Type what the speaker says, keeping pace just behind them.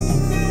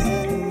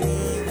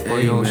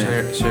Boyo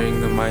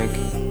sharing the mic.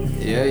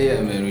 Yeah,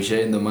 man. We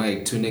sharing the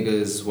mic. 2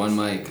 niggas, 1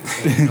 mic.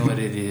 You know what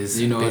it is.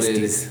 You know what it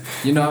is.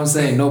 You know what I'm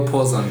saying? No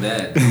pause on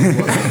that.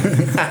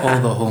 All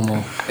the homo.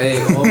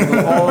 Hey, all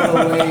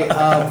the way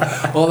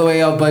up. All the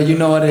way up. But you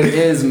know what it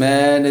is,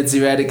 man. It's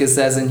Erratic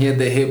Assassin here,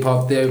 the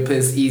hip-hop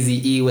therapist,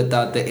 Easy E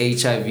without the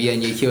HIV.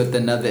 And you're here with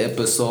another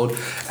episode.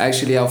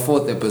 Actually, our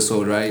 4th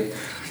episode, right?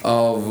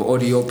 Of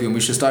Audiopium.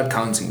 We should start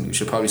counting. We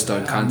should probably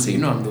start counting. You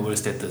know I'm the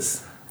worst at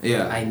this.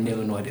 Yeah. I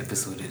never know what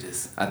episode it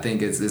is. I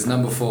think it's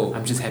number 4.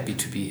 I'm just happy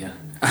to be here.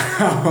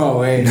 Oh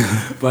wait,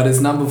 but it's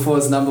number 4.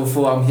 It's number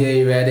 4. I'm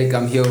here, Erratic.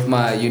 I'm here with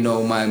my,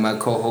 my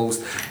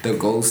co-host, the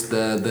ghost,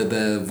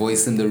 the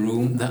voice in the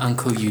room, the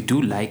uncle you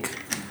do like.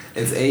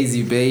 It's AZ,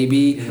 baby.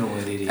 You know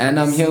what it is. And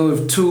I'm here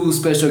with 2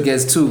 special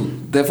guests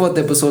too. The 4th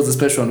episode's a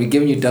special one. We're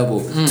giving you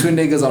double. 2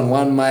 niggas on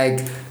 1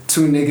 mic,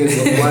 2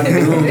 niggas in 1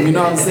 room. You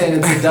know what I'm saying?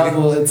 It's a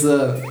double. It's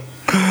a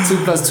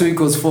 2 +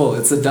 2 = 4.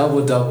 It's a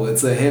double.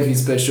 It's a heavy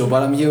special.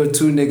 But I'm here with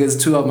 2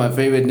 niggas, 2 of my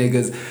favorite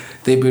niggas.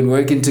 They've been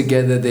working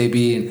together. They've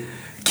been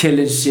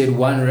killing shit.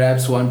 1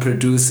 raps, 1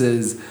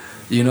 produces.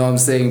 You know what I'm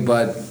saying?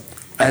 But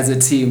as a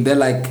team, they're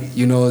like,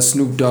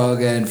 Snoop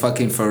Dogg and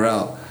fucking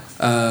Pharrell.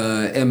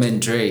 M and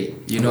Dre.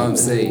 You know what I'm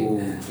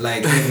saying?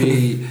 Like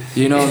heavy,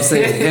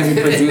 heavy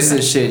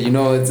producer shit.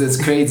 It's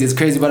crazy. It's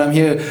crazy. But I'm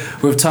here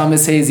with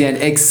Thomas Hazy and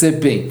X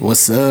Sipping.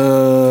 What's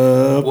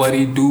up? What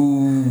he do?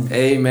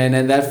 Hey man,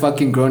 and that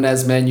fucking grown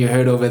ass man you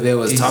heard over there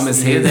was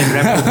Thomas Hazy. That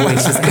rapper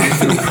voice just came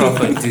through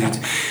proper, dude.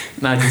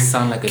 Now I just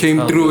sound like a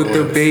came through with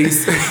the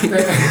bass.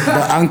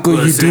 The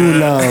uncle you do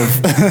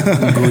love.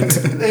 Good.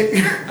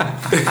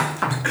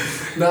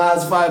 Nah,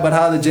 it's fine. But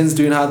how the gents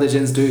doing?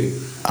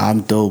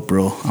 I'm dope,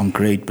 bro. I'm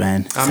great,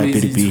 man. I'm happy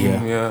easy to be too,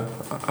 here. Yeah,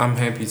 I'm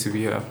happy to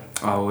be here.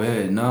 Oh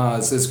yeah, no,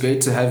 it's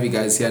great to have you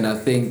guys here, and I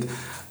think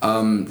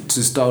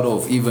to start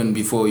off, even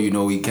before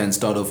we can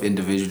start off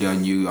individually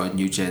on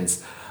you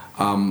gents.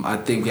 I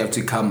think we have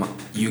to come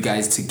you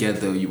guys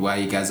together while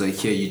you guys are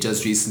here. You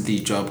just recently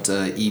dropped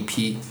an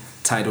EP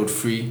titled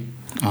Free.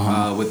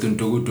 With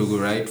Ndugu Dugu,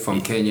 right,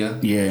 from Kenya.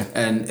 Yeah.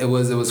 And it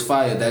was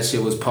fire. That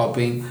shit was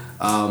popping.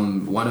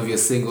 One of your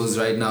singles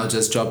right now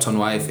just dropped on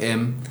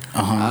YFM.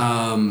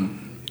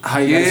 How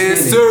you guys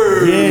feeling?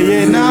 Sir.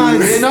 Yeah,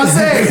 nice. You know what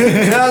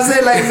I'm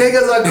saying? Like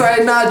niggas are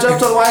crying now.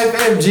 Dropped on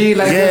YFM, G.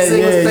 Like the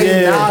singles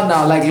playing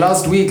now. Like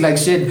last week, like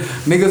shit.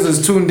 Niggas was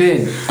tuned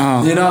in.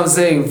 You know what I'm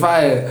saying?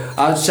 Fire.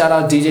 I'll shout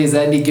out DJ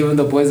Zandy, giving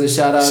the boys a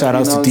shout out. Shout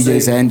outs to DJ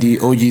Zandy,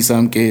 OG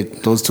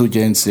Samkid, those 2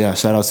 gents. Yeah,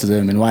 shout outs to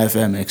them. And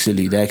YFM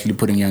actually, they're actually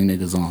putting young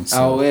niggas on. So.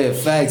 Oh yeah,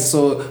 facts.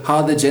 So how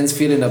are the gents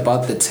feeling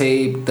about the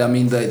tape? I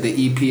mean the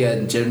EP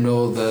in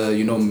general, the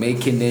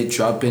making it,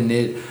 dropping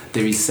it,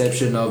 the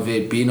reception of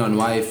it, being on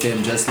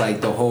YFM, just like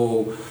the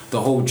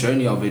whole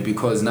journey of it,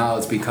 because now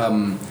it's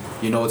become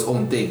its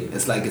own thing.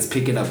 It's like it's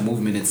picking up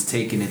movement, it's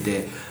taking it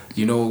there.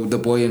 The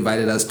boy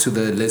invited us to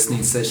the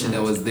listening session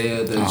that was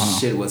there. The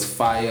shit was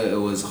fire. It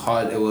was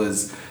hot. It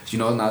was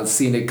now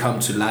seeing it come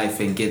to life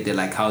and get there.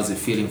 Like, how's it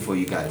feeling for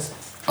you guys?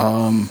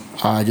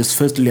 Just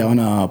firstly, I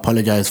wanna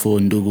apologize for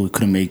Ndugu. He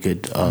couldn't make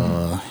it.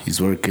 He's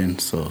working,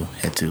 so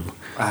had to.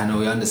 I know,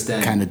 we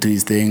understand. Kind of do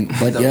his thing,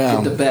 but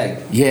get the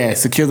bag. Yeah,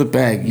 secure the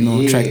bag.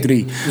 Track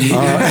 3.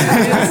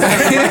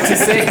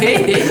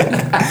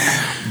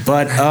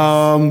 But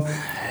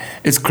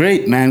it's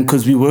great, man,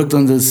 because we worked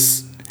on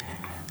this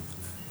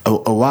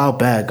a while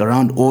back,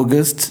 around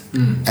August,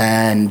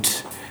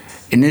 and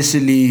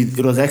initially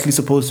it was actually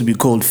supposed to be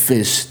called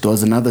Fish. There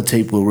was another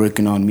tape we were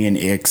working on, me and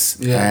X,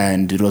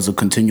 and it was a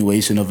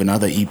continuation of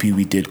another EP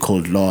we did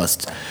called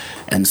Lost.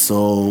 And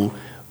so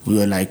we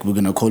were like, we're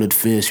gonna call it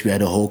Fish. We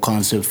had a whole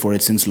concept for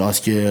it since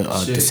last year,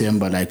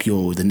 December, like,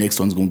 the next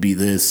one's gonna be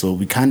this. So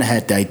we kind of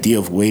had the idea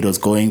of where it was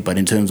going, but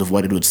in terms of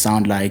what it would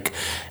sound like,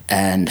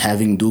 and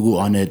having Dugu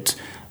on it,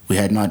 we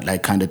had not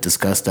kind of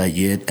discussed that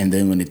yet. And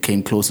then when it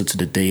came closer to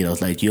the date, I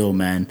was like, yo,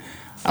 man,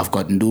 I've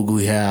got Ndugu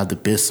here. The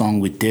best song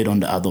we did on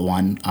the other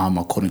one,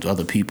 according to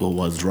other people,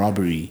 was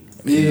Robbery.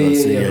 Robbery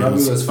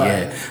was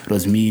fire. Yeah, it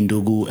was me,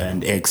 Ndugu,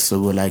 and X.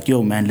 So we're like,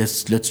 yo, man,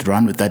 let's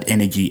run with that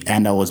energy.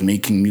 And I was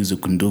making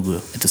music with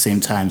Ndugu at the same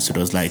time. So it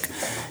was like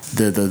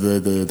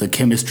the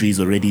chemistry is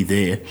already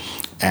there,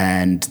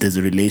 and there's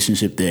a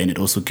relationship there, and it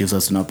also gives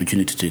us an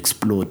opportunity to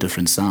explore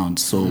different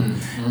sounds. So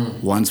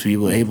once we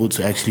were able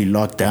to actually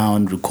lock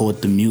down,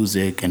 record the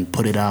music, and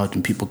put it out,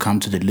 and people come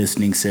to the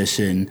listening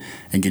session,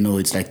 and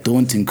it's like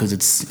daunting because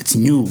it's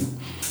new.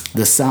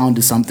 The sound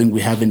is something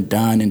we haven't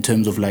done in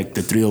terms of like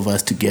the 3 of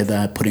us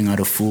together putting out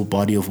a full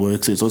body of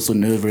work. So it's also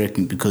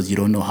nerve-wracking because you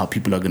don't know how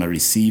people are going to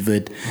receive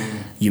it.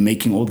 You're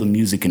making all the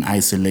music in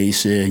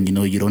isolation.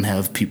 You don't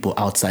have people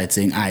outside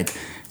saying,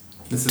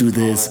 do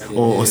this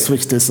or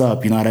switch this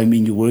up. You know what I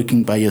mean? You're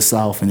working by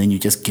yourself, and then you're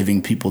just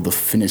giving people the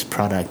finished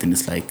product, and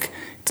it's like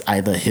it's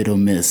either hit or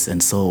miss.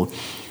 And so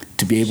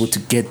to be able to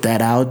get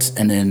that out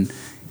and then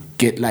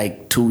get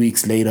like 2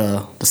 weeks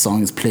later the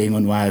song is playing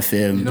on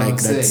YFM,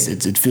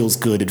 it feels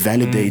good. It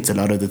validates a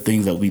lot of the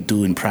things that we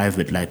do in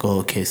private, like,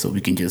 okay, so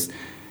we can just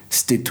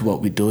stick to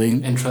what we're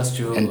doing and trust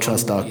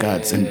our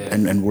guts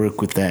and work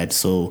with that.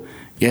 So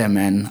yeah,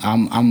 man,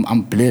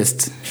 I'm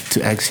blessed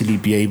to actually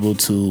be able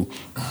to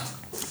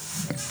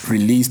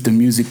release the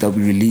music that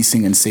we're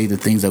releasing and say the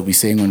things that we're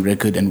saying on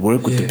record and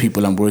work with the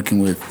people I'm working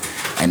with,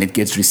 and it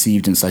gets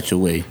received in such a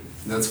way.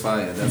 That's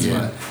fire. That's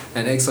fire.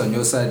 And X, on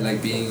your side,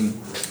 like being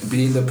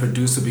the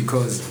producer,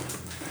 because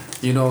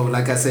you know,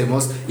 like I say,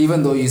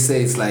 even though you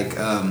say it's like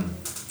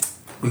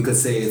we could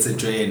say it's a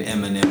Dre and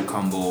Eminem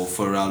combo,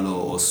 Pharrell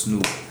or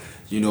Snoop.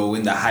 You know,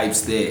 when the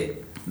hype's there,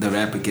 the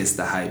rapper gets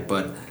the hype.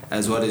 But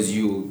as well as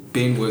you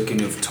been working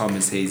with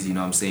Thomas Hayes, you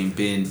know what I'm saying,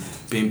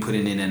 been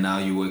putting in, and now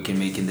you're working,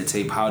 making the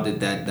tape. How did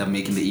that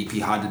making the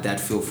EP, how did that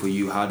feel for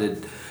you? How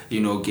did,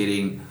 you know,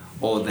 getting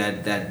all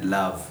that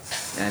love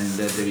and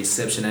the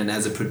reception, and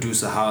as a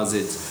producer, how's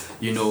it,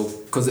 you know,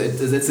 because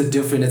it's a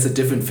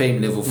different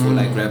fame level for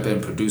like rapper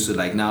and producer.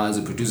 Like now as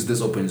a producer,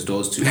 this opens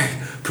doors to like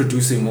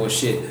producing more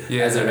shit.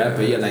 As a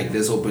rapper, like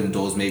this opens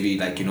doors maybe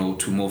like, you know,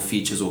 to more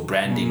features or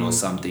branding or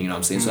something, you know what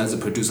I'm saying? So as a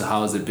producer,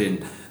 how has it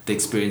been, the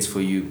experience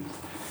for you?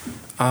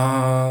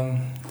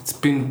 It's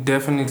been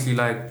definitely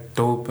like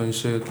dope and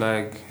shit.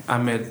 Like I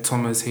met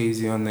Thomas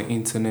Hazy on the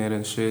internet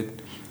and shit.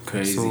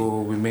 Crazy.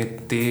 So we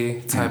met there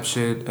type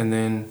shit, and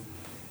then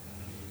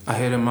I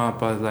hit him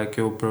up. I was like,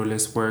 yo bro,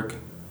 let's work.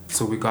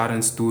 So we got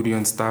in studio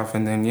and stuff,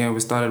 and then we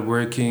started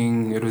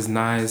working. It was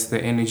nice,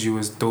 the energy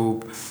was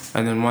dope.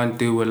 And then one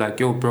day we're like,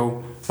 yo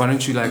bro, why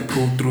don't you like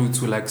pull through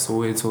to like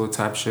Soweto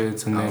type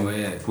shit, and then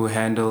we'll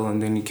handle.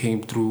 And then he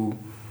came through,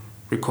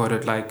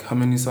 recorded like how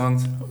many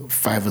songs?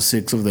 5 or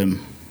 6 of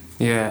them.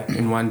 Yeah,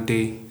 in one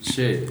day.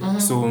 Shit.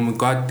 So when we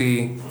got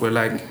there, we're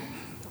like,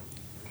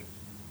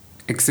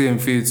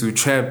 to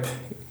trap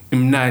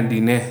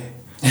imnandi ne,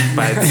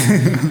 but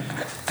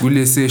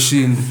kule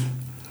session,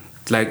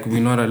 like we're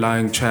not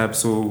allowing trap,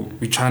 so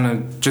we're trying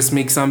to just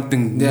make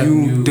something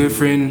new,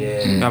 different.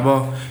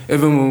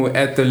 Even when we're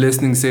at the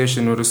listening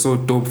session, it was so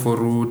dope for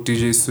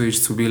DJ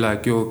Switch to be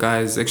like, yo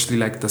guys, actually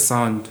like the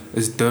sound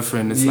is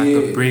different. It's like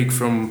a break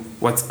from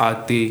what's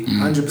out there.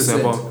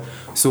 100%.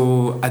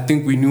 So I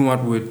think we knew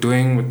what we were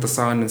doing with the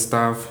sound and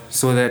stuff,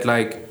 so that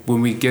like when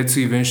we get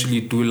to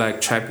eventually do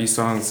like trappy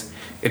songs,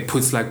 it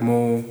puts like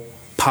more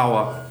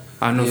power.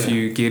 I don't know if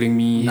you're getting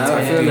me.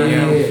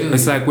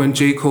 It's like when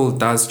J. Cole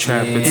does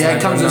trap. It's like,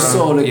 it comes with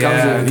soul. It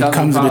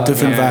comes with a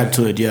different vibe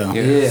to it.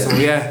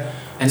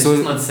 And so,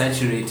 it's not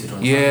saturated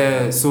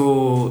on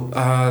so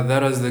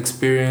that was the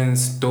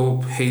experience.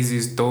 Dope.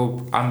 Hazy's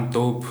dope. I'm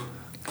dope.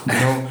 You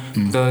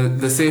know,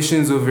 the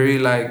sessions were very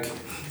like,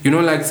 you know,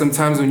 like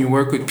sometimes when you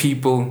work with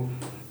people,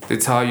 they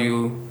tell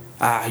you,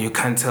 you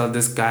can't tell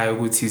this guy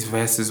what his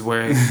verse is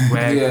whack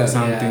or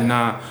something.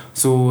 Nah.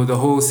 So the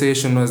whole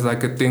session was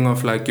like a thing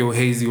of like, yo,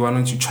 Hazy, why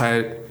don't you try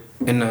it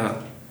in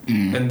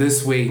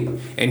this way?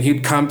 And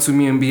he'd come to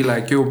me and be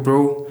like, yo,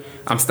 bro,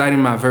 I'm starting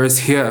my verse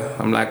here.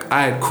 I'm like,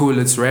 alright, cool,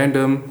 it's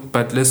random,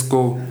 but let's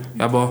go.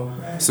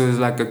 So it's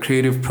like a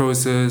creative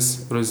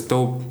process. It was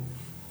dope.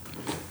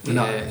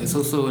 It's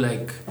also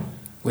like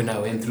when I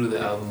went through the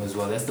album as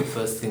well, that's the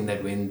first thing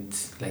that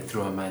went like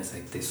through my mind. It's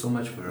like there's so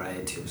much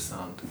variety of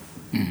sound.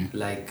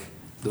 Like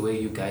the way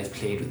you guys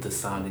played with the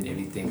sound and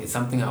everything. It's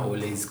something I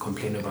always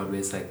complain about, where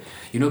it's like,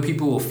 you know,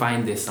 people will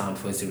find their sound,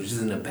 for instance, which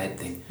isn't a bad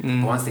thing.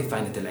 But once they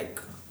find it, they're like,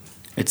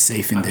 it's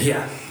safe in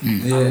there.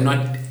 I'm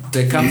not,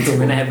 they're comfortable.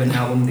 When I have an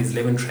album, there's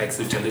 11 tracks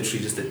which are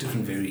literally just a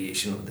different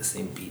variation of the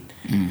same beat.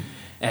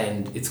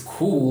 And it's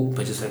cool,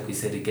 but just like we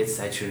said, it gets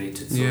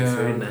saturated. So it's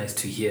very nice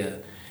to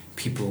hear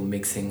people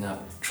mixing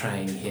up,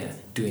 trying here,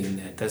 doing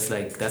that.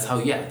 That's how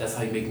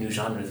you make new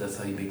genres. That's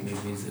how you make new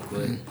music.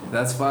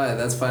 That's fire.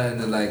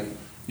 And then, like,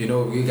 you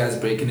know, you guys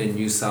breaking a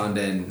new sound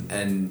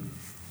and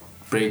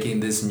breaking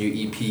this new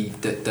EP.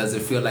 Does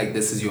it feel like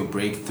this is your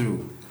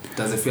breakthrough?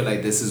 Does it feel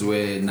like this is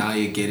where now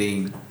you're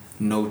getting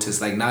noticed?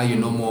 Like now you're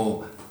no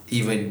more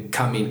even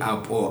coming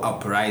up or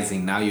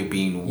uprising. Now you're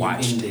being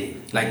watched.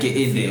 Like you're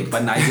in there,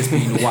 but now you're just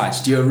being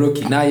watched. You're a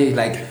rookie. Now you're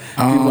like,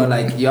 people are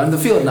like, you're on the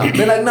field now.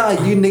 They're like, nah,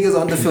 you niggas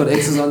on the field.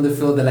 X is on the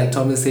field. They're like,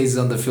 Thomas Hayes is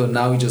on the field.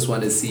 Now we just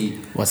want to see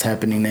what's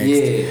happening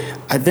next.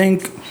 I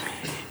think,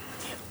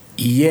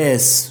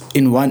 yes,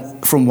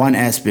 from one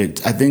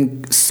aspect, I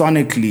think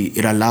sonically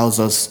it allows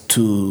us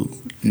to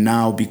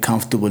now be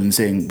comfortable in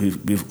saying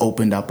we've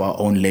opened up our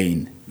own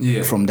lane.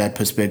 From that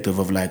perspective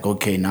of like,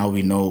 okay, now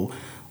we know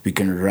we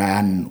can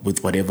run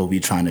with whatever we're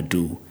trying to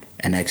do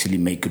and actually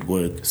make it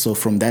work. So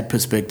from that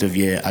perspective,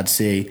 I'd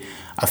say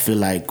I feel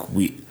like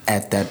we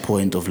at that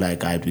point of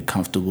like I'd be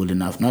comfortable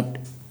enough, not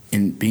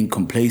in being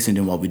complacent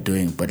in what we're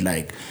doing, but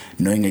like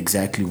knowing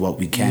exactly what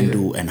we can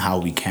do and how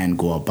we can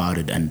go about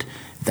it, and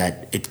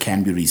that it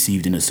can be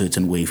received in a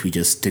certain way if we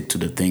just stick to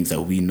the things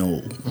that we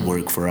know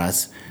work for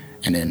us,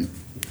 and then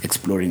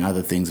exploring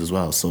other things as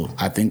well. So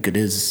I think it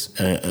is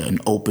an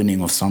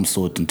opening of some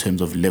sort in terms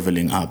of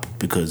leveling up,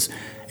 because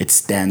it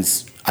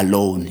stands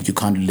alone. You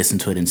can't listen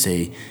to it and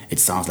say it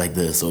sounds like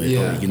this, or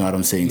you know what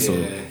I'm saying.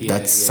 So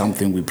that's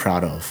something we're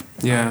proud of.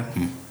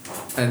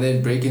 And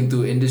then breaking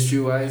through industry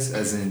wise,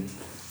 as in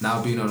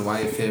now being on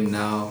YFM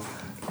now,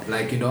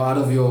 like, you know, out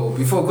of your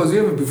before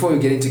we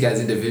get into guys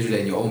individually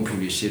and your own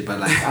previous shit, but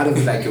like out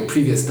of like your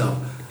previous stuff,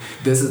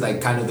 this is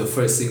like kind of the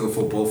first single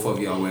for both of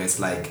y'all where it's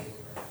like,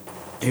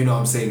 you know what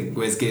I'm saying,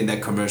 where it's getting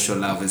that commercial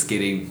love, it's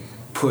getting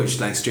pushed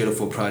like straight off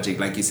for project.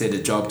 Like you said,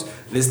 it dropped,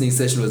 listening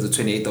session was the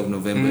 28th of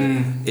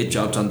November. It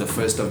dropped on the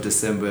 1st of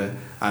December.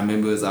 I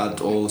remember it was out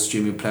all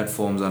streaming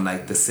platforms on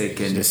like the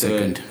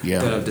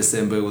 3rd of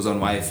December. It was on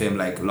YFM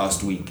like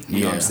last week.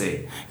 You know what I'm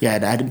saying? Yeah,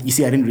 I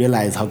didn't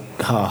realize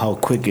how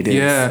quick it is.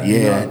 Yeah.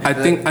 Yeah.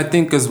 You know, I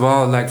think as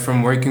well, like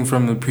from working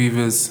from the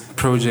previous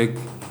project,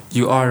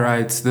 you are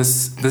right.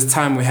 This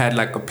time we had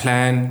like a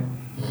plan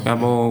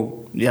about.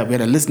 Yeah, we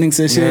had a listening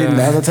session. Yeah.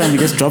 The other time we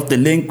just dropped the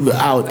link, we're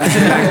out.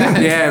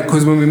 Yeah,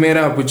 because when we made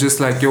up, we're just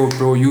like, yo,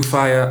 bro, you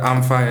fire,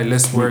 I'm fire,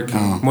 let's work.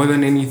 More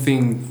than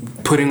anything,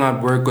 putting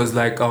out work was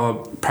like our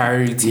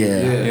priority.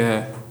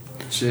 Yeah.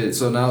 Shit.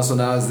 So now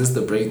is this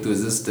the breakthrough?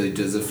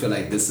 Does it feel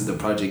like this is the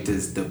project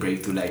is the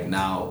breakthrough? Like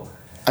now,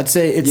 I'd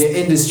say it's your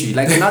industry.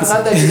 Like not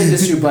that your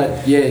industry,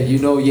 but yeah, you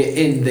know, you're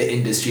in the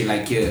industry.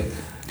 Like you're.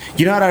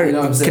 You know what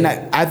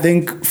I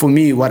think for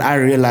me, what I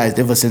realized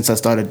ever since I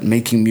started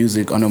making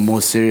music on a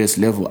more serious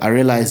level, I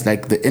realized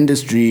like the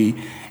industry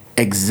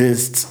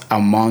exists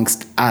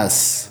amongst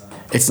us.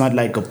 It's not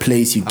like a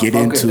place you get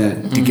into.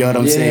 Do you get what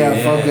I'm saying? Yeah,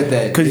 I fuck with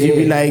that. Because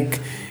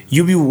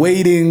you be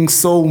waiting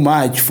so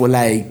much for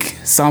like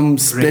some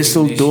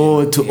special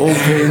door to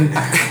open,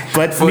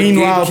 but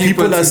meanwhile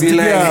people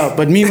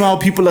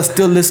are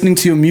still listening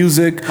to your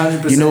music.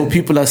 100%. You know,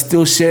 people are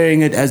still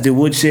sharing it as they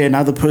would share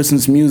another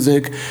person's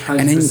music, 100%.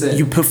 and then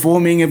you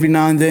performing every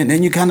now and then,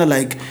 and you kind of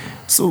like,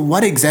 so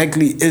what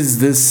exactly is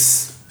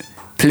this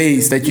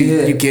place that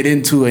you get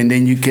into, and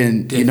then you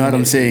can, you know what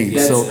I'm saying?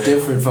 That's so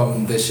different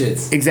from the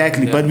shits.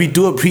 Exactly, but we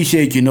do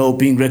appreciate, you know,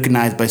 being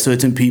recognized by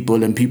certain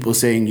people and people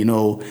saying, you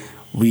know,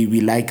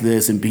 we like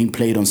this and being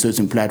played on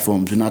certain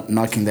platforms. We're not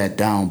knocking that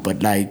down,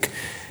 but like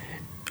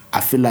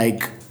I feel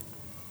like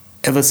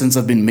ever since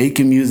I've been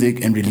making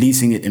music and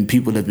releasing it and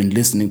people have been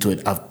listening to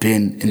it, I've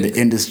been in the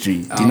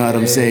industry. Do you know what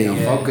I'm saying?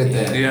 Fuck with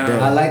that.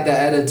 Yeah. I like the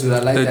attitude. I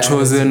like the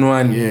chosen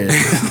one. Yeah.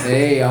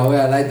 Hey, I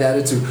like the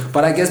attitude.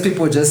 But I guess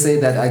people just say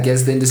that I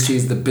guess the industry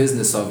is the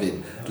business of it.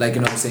 Like,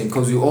 you know what I'm saying?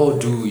 Because we all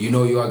do, you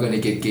know, you are going to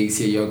get gigs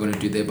here, you're going to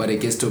do that. But it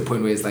gets to a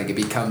point where it's like it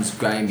becomes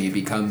grimy. It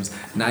becomes,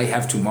 now you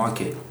have to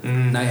market.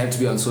 Now you have to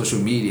be on social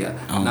media.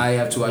 Now you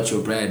have to watch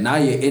your brand. Now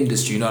you're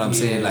industry, you know what I'm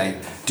saying? Like,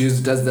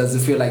 does it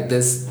feel like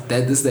this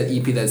that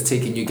EP that's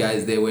taking you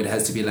guys there where it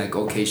has to be like,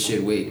 okay,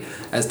 shit, wait.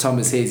 As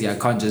Thomas Hazy, I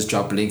can't just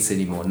drop links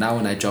anymore. Now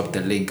when I drop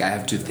the link, I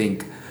have to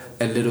think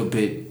a little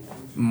bit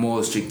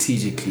more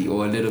strategically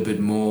or a little bit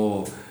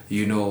more,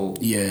 you know,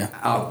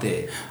 out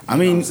there. I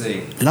mean,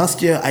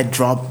 last year I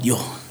dropped, like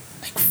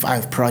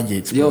 5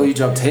 projects. Yo, you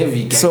dropped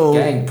heavy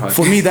gang projects.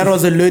 For me, that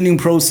was a learning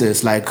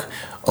process. Like,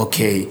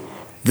 okay,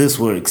 this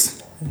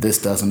works. This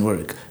doesn't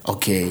work.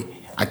 Okay,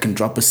 I can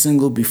drop a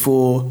single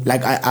before.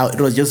 Like, it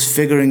was just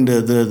figuring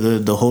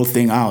the whole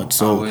thing out.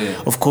 So,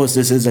 of course,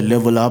 this is a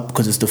level up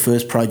because it's the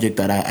first project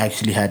that I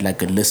actually had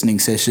like a listening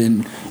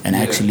session and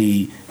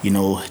actually, you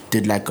know,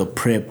 did like a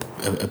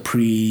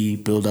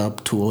pre-build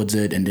up towards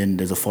it, and then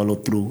there's a follow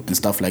through and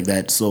stuff like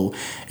that. So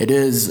it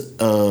is,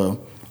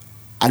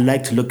 I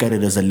like to look at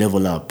it as a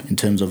level up in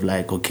terms of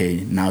like,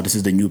 okay, now this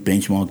is the new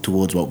benchmark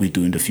towards what we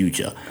do in the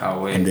future.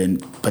 And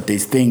then, but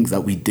there's things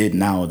that we did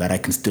now that I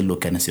can still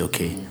look at and say,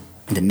 okay,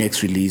 in the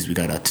next release we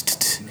gotta,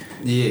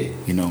 you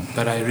know.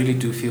 But I really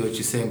do feel what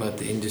you're saying about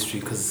the industry,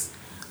 because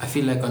I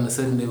feel like on a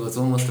certain level it's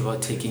almost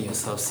about taking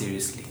yourself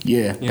seriously.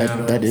 Yeah,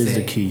 that is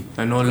the key.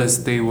 And all let's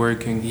stay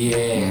working.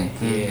 Yeah.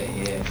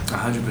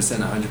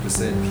 100%.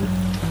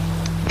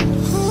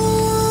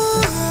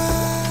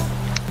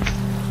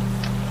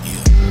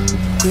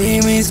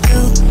 Green means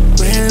blue,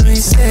 when we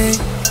say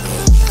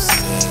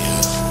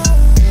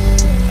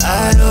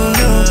I don't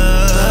know,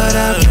 but I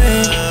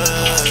pray.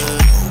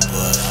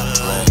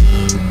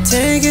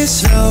 Take it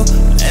slow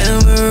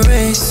and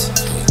erase.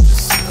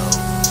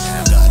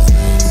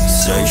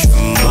 Search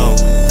for more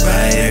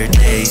brighter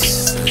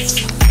days.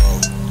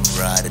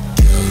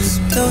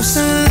 Throw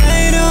some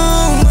light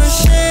on my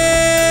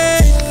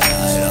shade,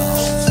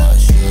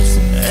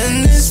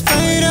 and this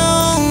light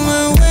on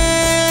my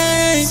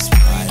way.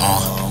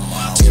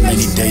 Too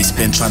many days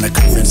spent trying to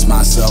convince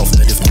myself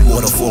that if the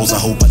water falls, I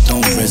hope I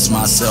don't rinse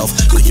myself.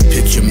 Could you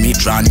picture me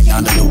drowning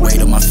under the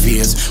weight of my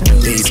fears? When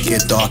days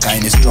get dark, I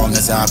ain't as strong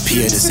as I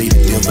appear. They say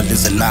the devil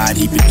is a lie,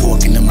 he been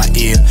talking in my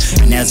ear.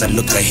 And as I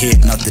look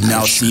ahead, nothing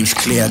else seems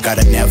clear.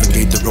 Gotta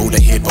navigate the road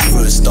ahead, but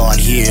first start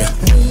here.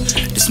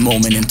 This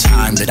moment in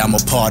time that I'm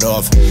a part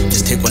of.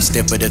 Just take one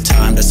step at a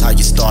time, that's how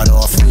you start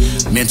off.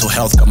 Mental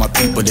health got my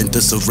people in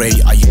disarray.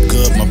 Are you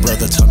good, my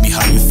brother? Tell me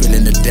how you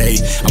feeling today.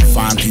 I'm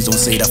fine, please don't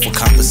say that for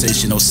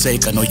conversational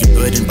sake. I know you're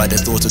burdened by the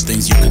thoughts of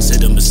things you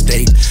consider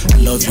mistake. I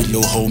love you,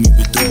 little homie,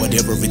 we'll do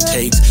whatever it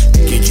takes to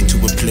get you to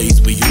a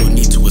place where you don't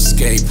need to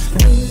escape.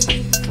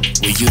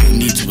 Where you don't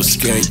need to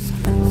escape.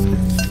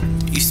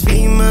 You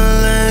speak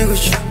my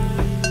language,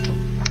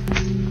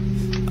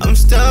 I'm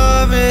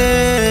starving.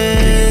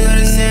 Got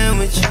a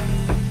sandwich,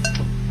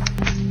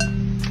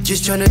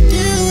 just tryna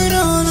deal with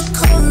all the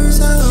cards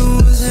I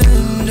was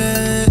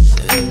handed.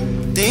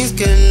 Things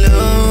get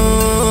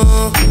low.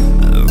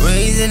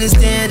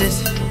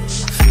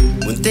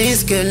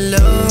 things get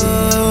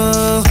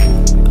low,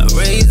 I'm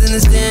raising the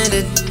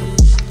standard.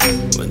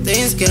 When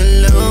things get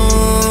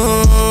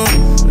low,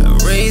 I'm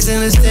raising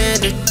the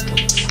standard.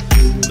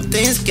 When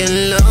things get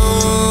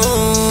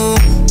low,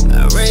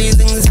 I'm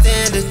raising the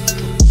standard.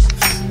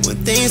 When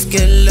things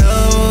get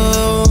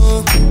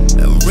low,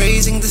 I'm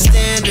raising the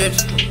standard.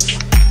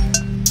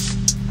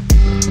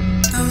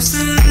 I'm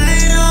still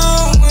light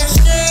on my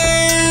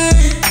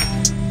shade,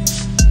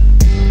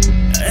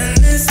 and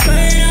it's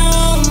right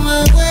on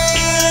my way.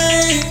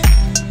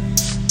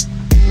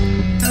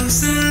 I'm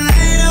still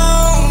light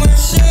on my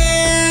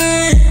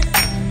shade,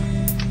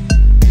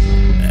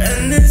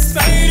 and it's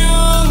right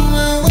on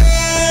my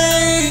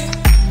way.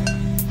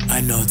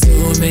 I know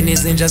too many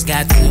sin just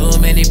got too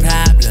many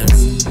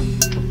problems.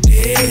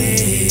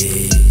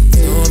 Yeah.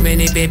 Too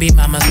many baby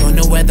mamas don't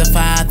know where the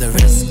father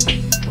is.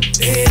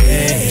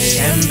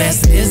 Shembes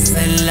is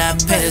la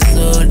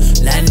person,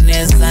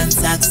 Lanes and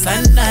tax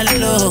and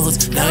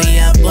loads. Now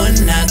ya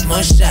bonak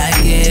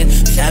moshage,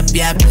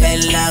 Shabia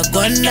pella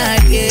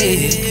gonage.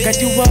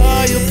 Katiwa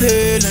yo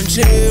pela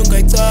njenga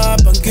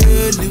itapa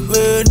ngeli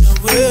wena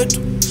wetu.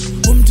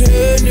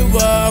 Umtheni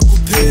wakho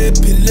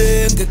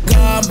phephile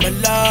ngegama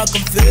lakho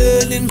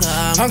mfeli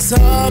ngqanga.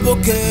 Angisabo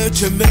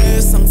keche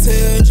mesa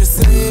ngithenje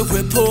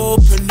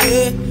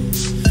sewephophene.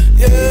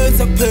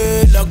 Yenza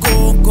kuphela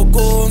konke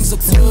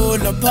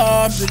konzokuthola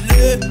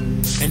phambili.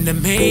 An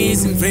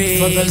amazing race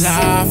for the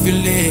life you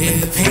live,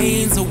 and the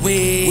pains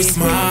away. We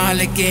smile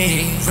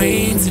again,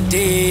 rain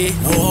today,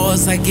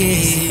 wars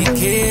again,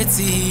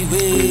 kitty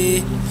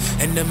way.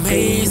 An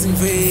amazing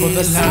race for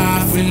the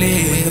life we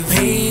live, and the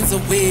pains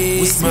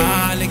away. We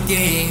smile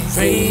again,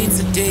 rain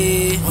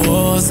today,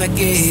 wars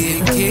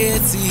again,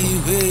 kitty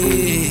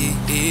way.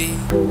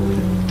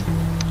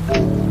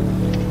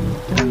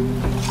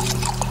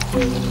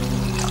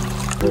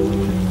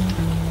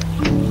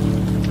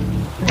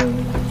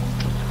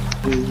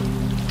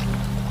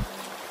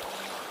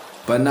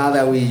 But now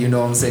that we, you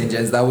know what I'm saying,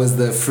 gents, that was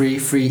the free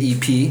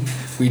EP.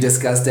 We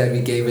discussed that, we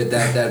gave it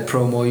that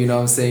promo, you know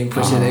what I'm saying?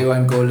 Push it,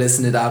 everyone go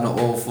listen it out on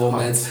all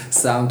formats.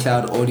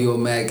 SoundCloud, Audio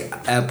Mac,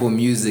 Apple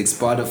Music,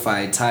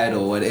 Spotify,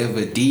 Tidal,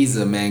 whatever,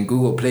 Deezer, man,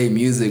 Google Play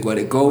Music,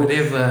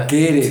 whatever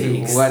get it,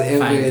 takes,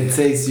 whatever it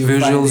takes. You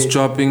Visuals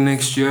dropping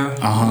next year.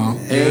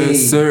 Hey.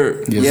 Yes,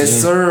 sir.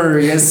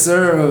 Yes,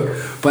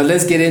 sir. But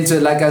let's get into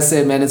it. Like I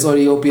said, man, it's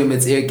Audio Opium,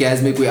 it's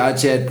Airgasmic. We're out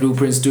here at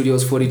Blueprint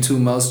Studios, 42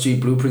 Mile Street.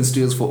 Blueprint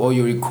Studios for all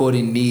your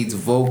recording needs,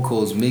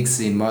 vocals,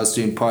 mixing,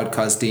 mastering,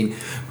 podcasting.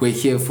 We're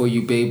here for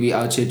you, baby.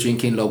 Out here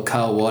drinking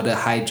local water,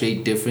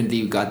 hydrate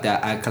differently. We got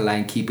that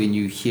alkaline keeping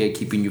you here,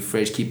 keeping you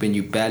fresh, keeping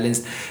you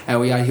balanced. And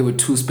we are here with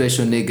two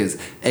special niggas,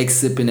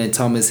 X Sippin and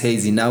Thomas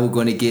Hazy. Now we're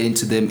going to get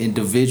into them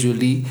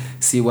individually,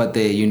 see what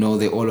they're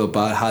all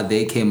about, how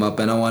they came up.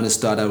 And I want to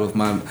start out with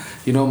my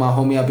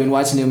homie. I've been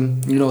watching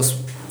him,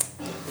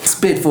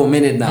 spit for a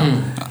minute now.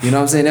 You know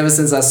what I'm saying? Ever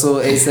since I saw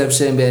A$AP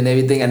Shembe and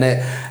everything.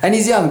 And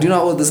he's young. Do you know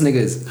how old this nigga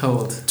is? How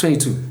old?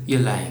 22. You're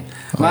lying.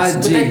 My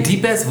With G. that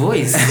deep ass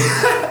voice.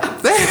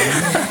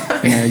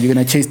 Yeah, you're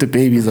gonna chase the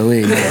babies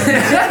away. You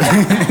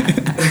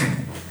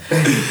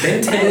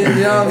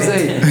know what I'm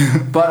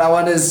saying? But I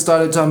want to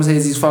start with Thomas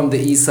Hayes. He's from the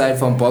east side,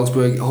 from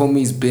Boxburg.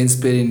 Homie's been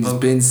spitting, he's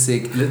been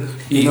sick.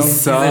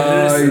 East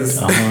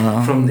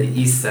side. From the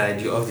east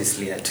side, you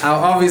obviously had to. I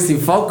obviously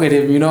fuck with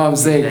him, you know what I'm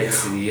saying?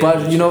 Exactly, yeah.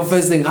 But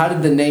first thing, how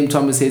did the name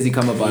Thomas Hazy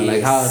come about?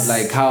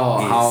 Yes.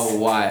 How,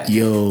 why?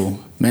 Yo,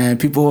 man,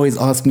 people always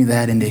ask me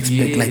that and they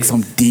expect like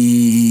some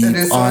deep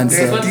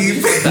answer.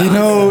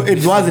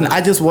 It wasn't.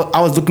 I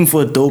was looking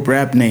for a dope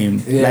rap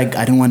name. Yeah. Like,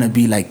 I didn't want to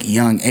be like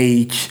Young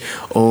H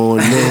or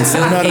Lil. You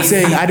know what I'm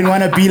saying? I didn't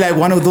want to be like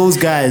one of those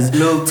guys.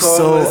 Lil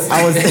So Thomas.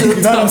 I was,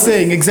 you know what I'm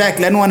saying?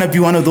 Exactly. I didn't want to be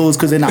one of those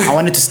because then I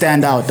wanted to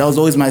stand out. That was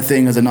always my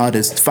thing as an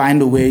artist.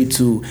 Find a way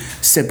to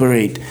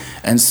separate.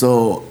 And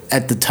so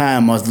at the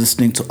time, I was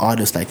listening to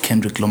artists like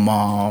Kendrick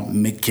Lamar,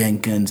 Mick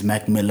Jenkins,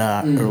 Mac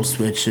Miller, Earl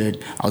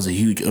Sweatshirt. I was a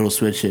huge Earl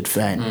Sweatshirt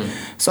fan.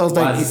 So I was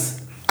like,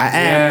 I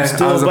am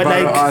still, I was but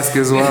about like, to ask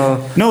as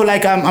well. no,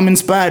 like I'm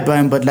inspired by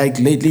him, but like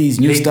lately his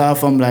new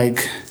stuff, I'm like,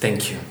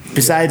 Thank you.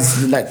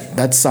 besides like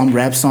that some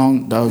rap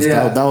song, that was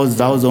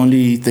the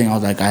only thing I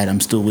was like, alright, I'm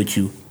still with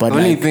you. But The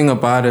only like, thing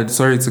about it,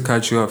 sorry to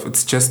cut you off,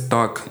 it's just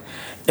dark.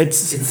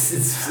 it's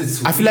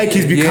It's I feel like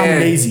he's become Yeah.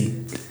 lazy.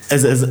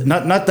 As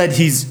not that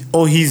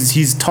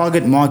his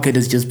target market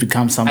has just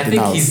become I something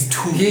think else. he's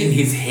too in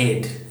his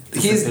head.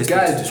 He's That's the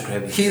best way to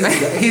describe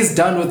it. he's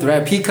done with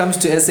rap. He comes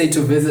to SA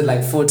to visit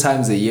like 4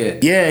 times a year.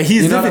 Yeah,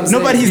 he's You know what living. I'm No,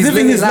 but saying? he's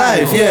living his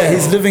life. Yeah,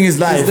 he's living his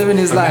life. He's living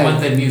his But I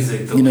want life. that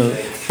music though. You know.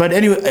 like, But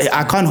anyway,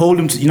 I can't hold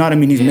him to. You know what I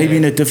mean? He's maybe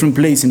in a different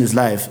place in his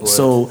life. Word.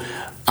 So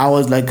I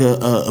was like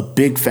a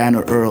big fan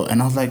of Earl,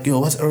 and I was like, yo,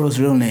 what's Earl's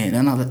real name?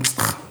 And I was like,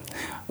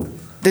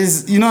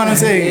 There's, you know what I'm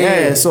saying?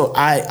 Yeah. So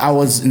I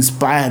was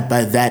inspired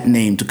by that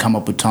name to come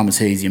up with Thomas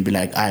Hazy and be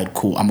like, alright,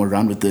 cool, I'm gonna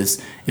run with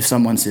this. If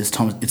someone says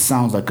Thomas, it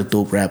sounds like a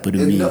dope rapper to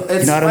me. You know what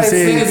I'm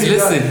saying?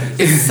 Listen,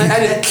 it's such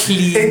a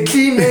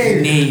clean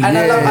name. And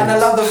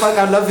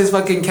I love his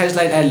fucking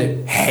catchline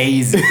ad-lib.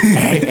 Hazy.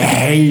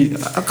 Hey.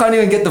 I can't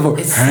even get the vote.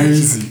 It's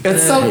hazy.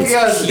 It's so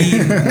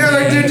clean.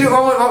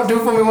 Do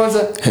it for me once.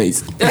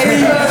 Hazy.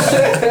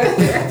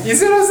 You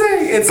see what I'm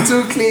saying? It's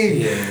too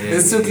clean.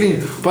 It's too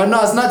clean. But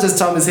no, it's not just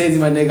Thomas Hazy,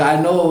 my nigga.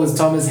 I know it was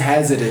Thomas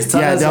Hazardous.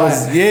 Yeah, that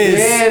was, yes.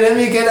 Yeah, let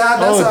me get out.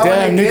 That's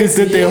damn, niggas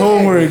did their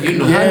homework. You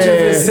know,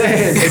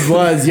 100%.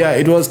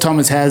 It was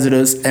Thomas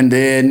Hazardous. And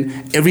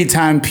then every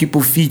time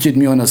people featured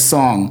me on a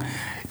song,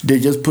 they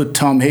just put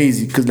Tom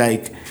Hazy, because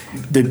like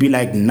there'd be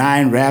like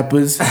 9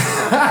 rappers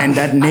and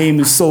that name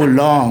is so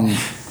long.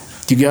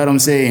 You get what I'm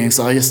saying?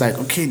 So I was just like,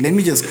 okay, let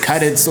me just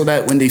cut it so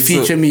that when they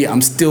feature me,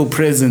 I'm still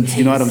present.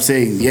 You know what I'm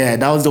saying? Yeah,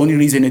 that was the only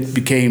reason it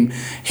became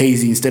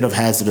Hazy instead of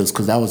Hazardous,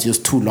 because that was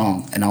just too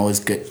long, and I always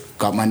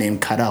got my name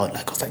cut out.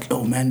 Like I was like,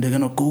 oh man, they're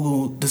gonna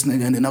Google this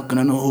nigga and they're not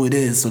gonna know who it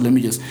is. So let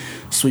me just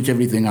switch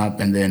everything up,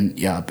 and then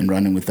I've been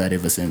running with that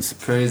ever since.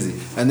 Crazy.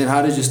 And then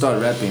how did you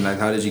start rapping? Like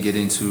how did you get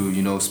into,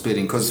 you know,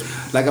 spitting? Because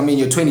like, I mean,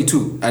 you're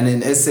 22, and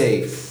in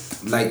SA,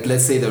 like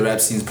let's say the rap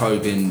scene's probably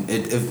been,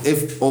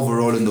 if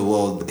overall in the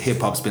world hip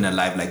hop's been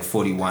alive like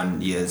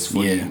 41 years,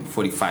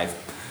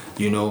 45.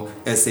 You know,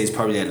 SA is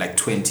probably at like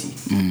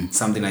 20,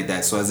 something like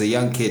that. So as a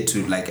young kid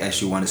to like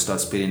actually want to start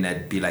spitting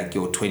that, be like,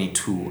 yo,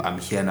 22, I'm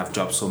here and I've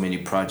dropped so many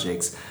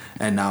projects,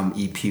 and now I'm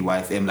EP,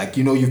 YFM. Like,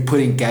 you know, you've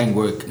put in gang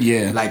work,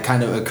 like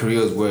kind of a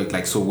career's work.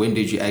 Like, so when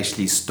did you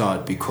actually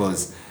start?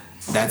 Because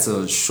that's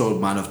a short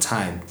amount of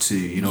time to,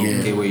 you know,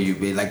 get where you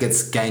be. Like,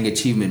 it's gang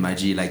achievement, my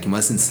G. Like, you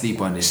mustn't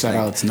sleep on it. Shout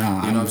outs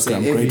now. You know what I'm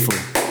saying? I'm grateful.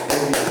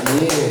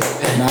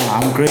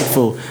 I'm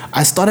grateful.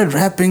 I started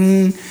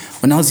rapping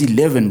when I was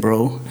 11,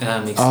 bro.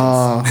 Yeah, makes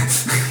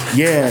sense.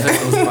 Yeah.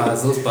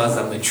 those bars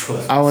are mature.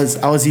 I was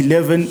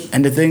 11,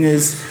 and the thing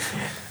is,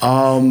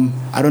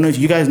 I don't know if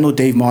you guys know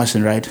Dave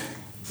Marson, right?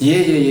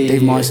 Yeah.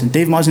 Dave Marson.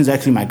 Dave Marson is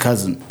actually my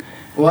cousin.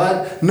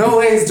 What? No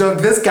ways,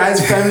 dog. This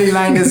guy's family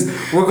line is,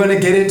 we're gonna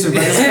get into,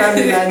 but his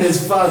family line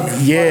is fuck.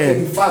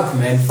 Yeah. Fuck,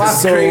 man. Fuck.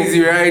 So,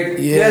 crazy, right?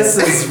 Yeah. Yes,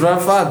 it's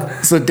rough.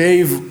 Fuck. So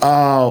Dave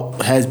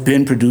has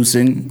been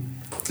producing.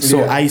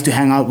 So I used to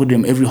hang out with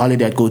him every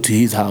holiday. I'd go to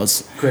his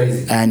house.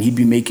 Crazy. And he'd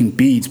be making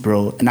beats,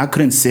 bro. And I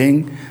couldn't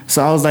sing.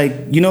 So I was like,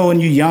 you know, when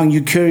you're young,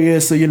 you're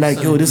curious. So you're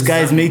like, yo, this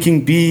guy's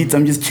making beats.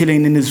 I'm just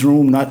chilling in his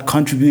room, not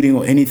contributing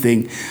or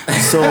anything.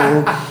 So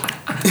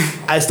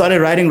I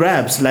started writing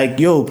raps. Like,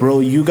 yo,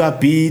 bro, you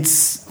got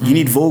beats. You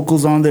need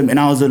vocals on them. And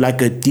I was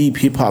like a deep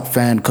hip hop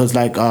fan, because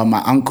like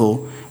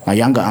my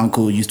younger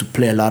uncle used to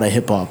play a lot of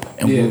hip hop,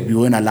 and we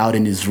weren't allowed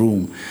in his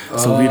room.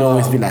 So we'd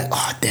always be like,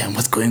 oh damn,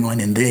 what's going on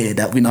in there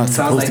that we're not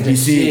supposed to be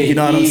seeing? You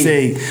know what I'm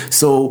saying?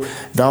 So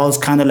that was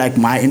kind of like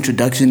my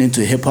introduction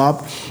into hip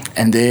hop.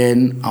 And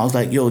then I was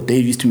like, yo,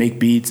 Dave used to make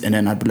beats, and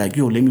then I'd be like,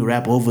 yo, let me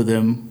rap over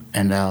them.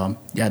 And that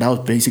was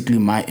basically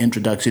my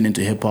introduction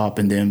into hip hop.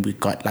 And then we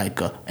got like,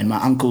 and my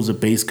uncle's a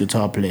bass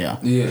guitar player.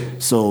 Yeah.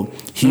 So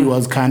he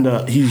was kind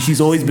of, he's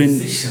always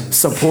been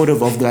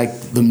supportive of like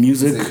the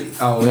music. You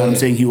know what I'm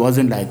saying? He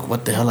wasn't like,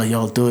 what the hell are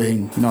y'all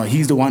doing? You know,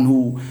 he's the one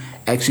who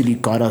actually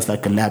got us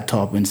like a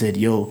laptop and said,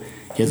 yo,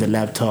 here's a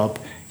laptop.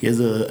 Here's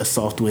a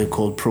software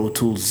called Pro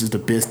Tools. This is the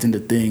best in the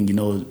thing. You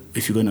know,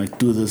 if you're gonna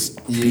do this,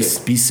 be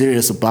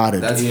serious about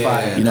it. That's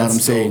fire. You know what I'm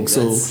saying?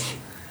 So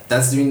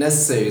that's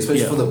necessary,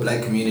 especially for the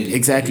black community.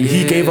 Exactly.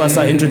 He gave us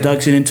our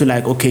introduction into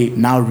like, okay,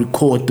 now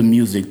record the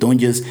music. Don't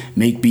just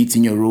make beats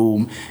in your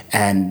room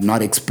and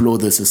not explore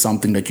this as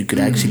something that you could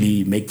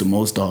actually make the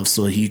most of.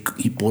 So he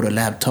bought a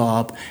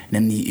laptop, and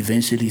then he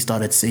eventually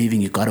started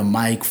saving. He got a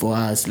mic for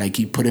us. Like,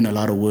 he put in a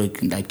lot of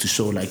work, like, to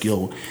show like,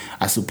 yo,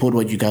 I support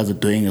what you guys are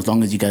doing as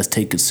long as you guys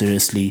take it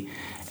seriously.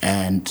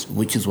 And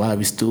which is why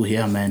we're still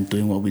here, man,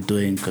 doing what we're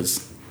doing,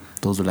 because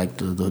those are like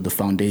the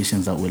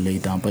foundations that were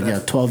laid down.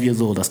 But 12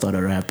 years old, I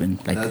started rapping,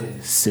 like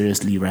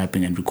seriously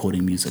rapping and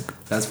recording music.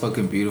 That's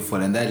fucking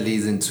beautiful. And that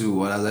leads into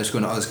what I was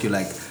actually going to ask you,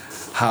 like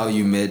how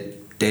you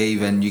met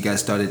Dave and you guys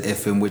started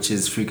FM, which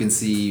is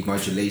frequency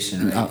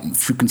modulation, right?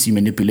 Frequency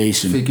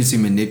manipulation. Frequency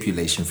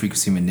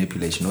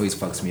manipulation always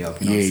fucks me up.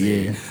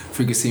 You know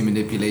frequency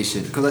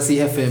manipulation. Because I see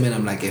FM and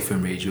I'm like,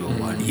 FM radio or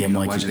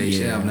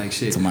modulation. I'm like,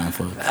 shit. It's my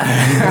fault.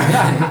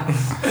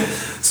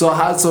 So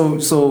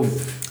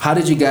how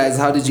did you guys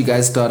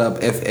start up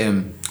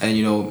FM? And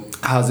you know,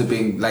 how's it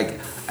been like?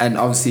 And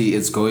obviously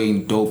it's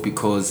going dope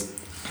because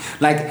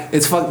like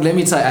it's let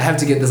me tell you, I have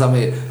to get this out of my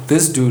head.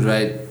 This dude,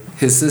 right?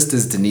 His sister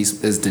is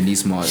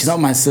Denise Mars. She's not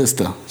my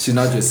sister. She's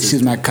not your sister.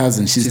 She's my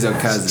cousin. She's her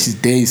cousin. She's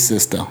Dave's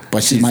sister,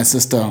 but she's my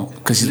sister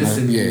because she's my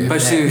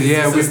But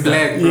we're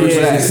black, bro.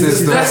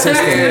 She's my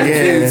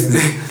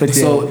sister. But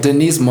so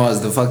Denise Mars,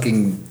 the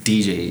fucking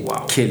DJ,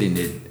 killing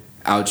it.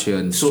 out here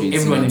on the So streets.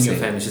 everyone you know in what your I'm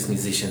saying? family is just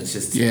musicians,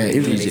 just Yeah,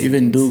 playing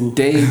even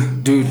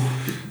Dugu.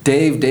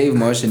 Dave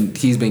Martian,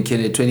 he's been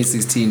killing it.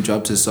 2016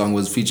 dropped his song,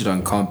 was featured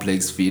on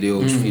Complex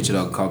video, featured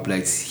on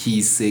Complex.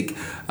 He's sick.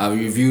 I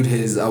reviewed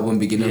his album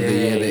beginning of the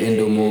year, the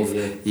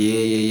Endomorph.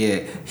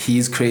 Yeah.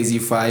 He's crazy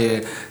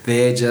fire.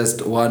 They're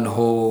just one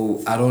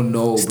whole, I don't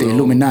know, It's the bro.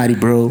 Illuminati,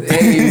 bro.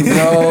 Hey,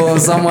 bro,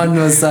 someone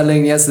was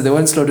selling yesterday. They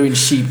weren't slaughtering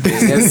sheep.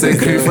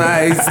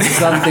 Sacrifice.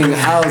 Something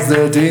else. They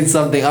were doing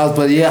something else.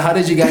 But yeah, how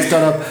did you guys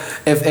start up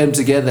FM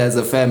together as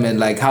a family? And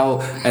like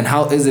how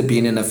is it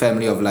being in a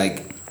family of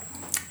like,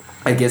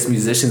 I guess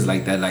musicians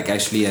like that, like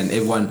actually, and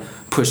everyone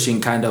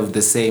pushing kind of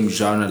the same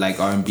genre, like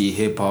R&B,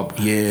 hip hop,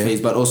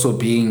 phase, but also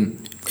being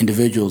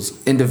Individuals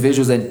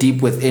and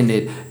deep within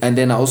it. And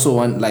then I also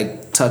want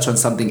like touch on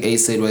something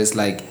Ace said, where it's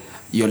like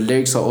your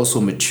lyrics are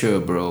also mature,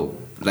 bro.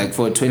 Like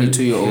for a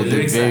 22-year-old, they're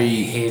lyrics are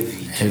very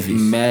heavy.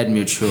 mad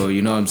mature.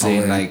 You know what I'm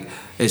saying? yeah. Like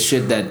it's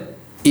shit that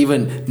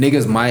even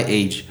niggas my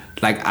age.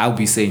 Like I'll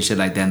be saying shit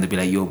like that and they'll be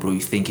like, yo bro,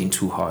 you're thinking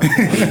too hard. You're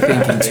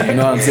thinking too, you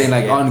know what I'm saying?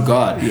 Like on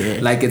God. Yeah.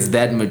 Like it's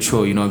that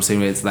mature, you know what I'm saying?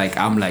 Where it's like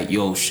I'm like,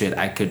 yo shit,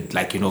 I could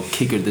like, you know,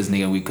 kick at this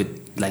nigga and we could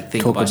like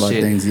think Talk about about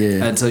shit things,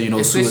 yeah. until, you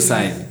know,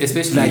 suicide.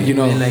 Especially like, you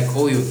know, when like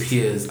all your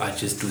peers are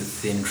just doing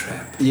thin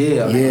trap.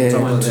 yeah. Yeah. on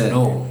top Want of to that.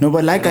 know. No,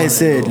 but like I wanna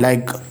said, know.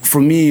 like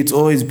for me, it's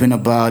always been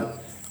about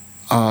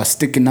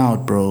sticking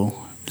out, bro.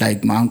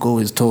 Like my uncle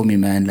always told me,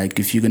 man, like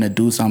if you're gonna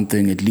do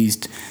something, at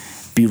least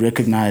be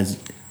recognized,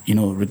 you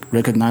know,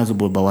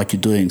 recognizable by what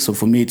you're doing. So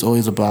for me, it's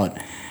always about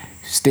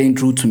staying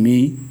true to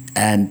me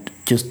and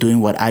just doing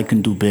what I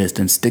can do best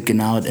and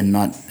sticking out and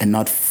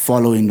not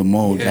following the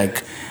mold. Yeah.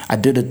 Like I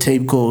did a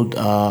tape called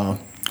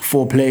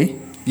Foreplay.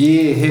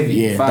 Yeah, heavy.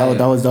 Yeah, fire.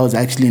 that was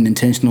actually an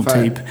intentional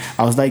Fire. tape.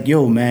 I was like,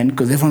 yo, man,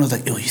 because everyone was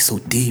like, yo, he's so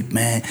deep,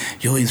 man.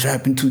 Yo, he's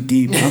rapping too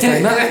deep. I was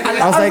like,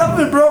 I love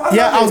it, bro.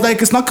 I was like,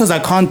 it's not because I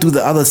can't do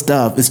the other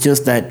stuff. It's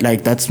just that,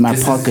 like, that's my This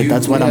is pocket. you.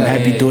 That's what I'm Yeah,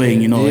 happy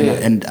doing, you know, yeah.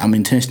 and I'm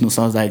intentional.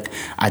 So I was like,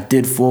 I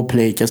did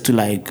Foreplay just to,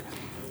 like,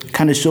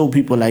 kind of show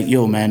people, like,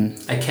 yo, man,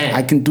 I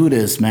I can do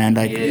this, man.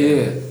 Like,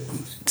 Yeah.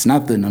 it's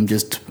nothing. I'm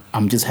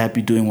just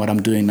happy doing what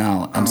I'm doing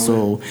now. And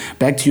so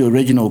back to your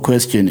original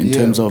question in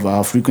terms of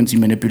frequency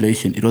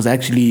manipulation, it was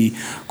actually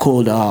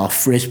called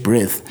Fresh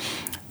Breath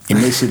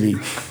initially.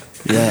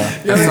 Yeah.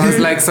 That sounds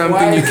like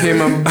something you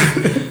came up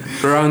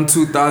around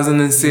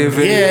 2007.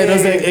 Yeah, it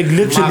was like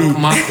literally.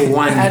 Mark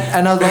 1.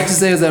 And I was about to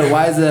say is that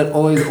why is that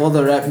always all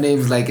the rap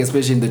names, like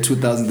especially in the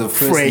 2000s, the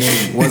first Fresh.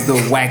 name was the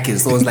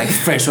wackest. So it was like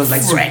Fresh, it was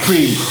like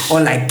Supreme, or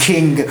like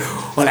King,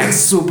 or like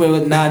Super.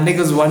 Nah,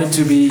 niggas wanted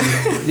to be,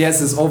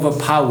 yes, it's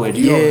overpowered.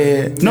 You know?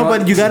 Yeah, no,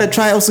 but you gotta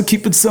try also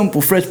keep it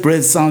simple. Fresh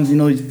Breath sounds, you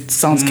know, it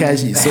sounds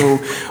catchy. So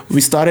we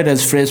started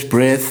as Fresh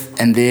Breath,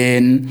 and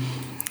then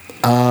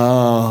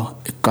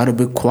it got a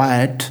bit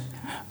quiet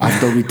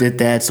after we did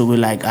that. So we're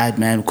like, alright,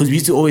 man, because we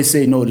used to always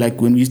say no.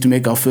 Like when we used to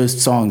make our first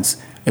songs,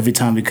 every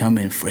time we come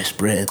in, Fresh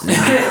Breath,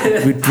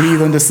 we'd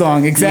breathe on the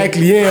song.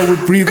 Exactly, yeah,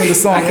 we'd breathe on the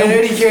song. I can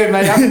already hear it,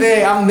 man. I'm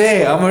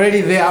there. I'm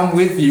already there. I'm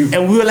with you.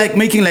 And we were like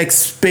making like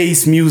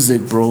space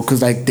music, bro,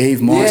 because like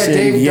Dave Martian,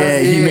 Dave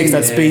does, he yeah, makes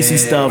that spacey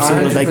stuff. So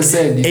it was like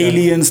 100%, yeah.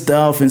 alien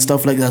stuff and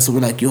stuff like that. So we're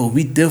like, yo,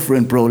 we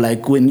different, bro.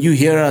 Like when you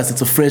hear us,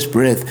 it's a fresh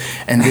breath.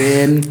 And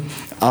then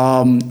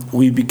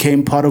we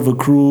became part of a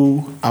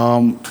crew. I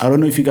don't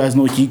know if you guys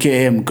know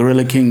GKM,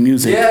 Gorilla King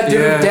Music. Yeah, dude,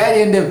 Yeah.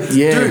 Daddy and them.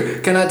 Yeah.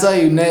 Dude, can I tell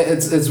you,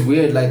 it's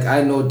weird. Like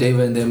I know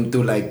David and them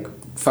do like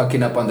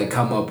fucking up on the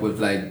come up with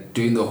like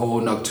doing the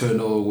whole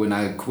Nocturnal when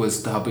I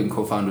was helping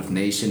co-found with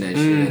Nation and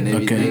shit and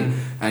everything, okay.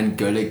 and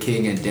Gorilla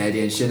King and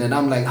Daddy and shit. And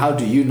I'm like, how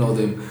do you know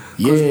them?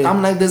 'Cause Yeah.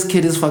 I'm like, this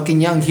kid is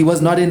fucking young. He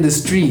was not in the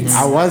streets.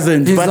 I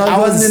wasn't, He but I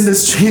wasn't in the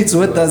was. streets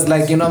with us.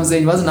 Like, you know what I'm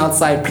saying? He wasn't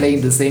outside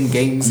playing the same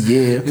games.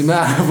 Yeah.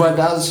 Nah, but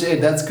that was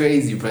shit. That's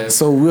crazy, bro.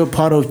 So we were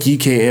part of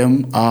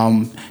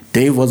GKM.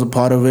 Dave was a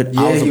part of it.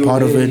 I Yeah, was he a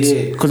part was, of it.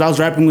 yeah. Because I was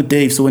rapping with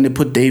Dave. So when they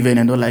put Dave in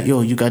and they're like,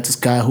 yo, you got this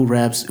guy who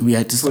raps. We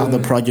had this other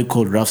project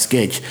called Rough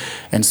Sketch.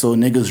 And so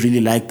niggas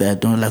really liked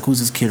that. They're like, who's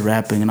this kid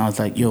rapping? And I was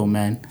like, yo,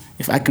 man,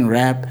 if I can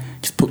rap,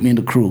 just put me in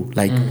the crew.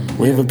 Like,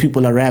 wherever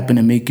people are rapping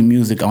and making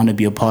music, I want to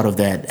be a part of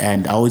that.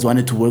 And I always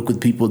wanted to work with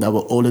people that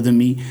were older than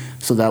me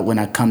so that when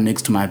I come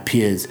next to my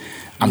peers,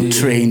 I'm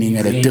training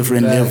at a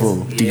different Facts. level.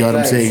 Do you get what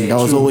I'm Facts. saying? That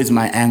was True. always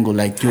my angle.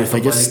 Like, yo, if I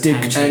just stick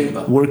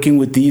And- working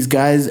with these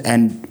guys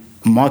and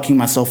marking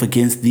myself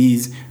against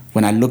these,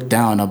 when I look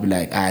down, I'll be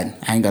like, I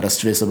ain't got to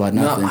stress about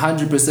No, nothing.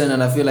 100%,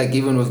 and I feel like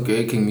even with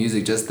Gorilla King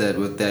Music, just that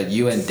with that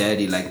you and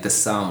Daddy, like the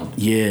sound.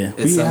 Yeah, It's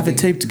we have a something-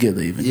 tape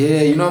together even.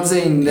 Yeah, you know what I'm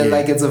saying? That, Yeah.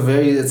 like it's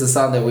a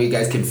sound that way you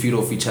guys can feed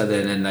off each other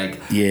and then like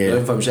Yeah.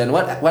 learn from shit. And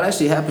what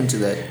actually happened to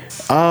that?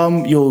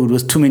 Yo, it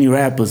was too many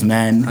rappers,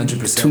 man.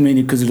 100%. Too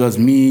many, because it was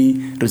me,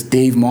 it was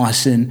Dave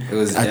Martian, It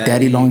was Daddy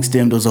Daddy.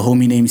 Longstem, there was a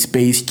homie named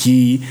Space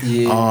G,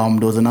 Yeah.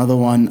 there was another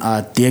one,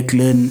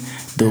 Declan,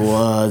 there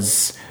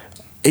was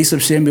Ace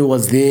of Shembe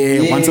was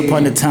there Yeah. once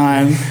upon a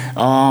time.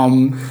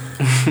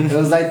 It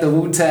was like the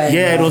Wu-Tang.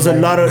 Yeah, it was a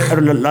lot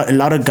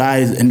of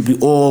guys, and we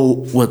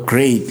all were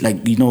great.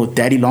 Like, you know,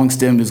 Daddy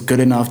Longstem is good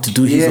enough to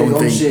do his own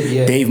thing. Shit,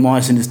 yeah. Dave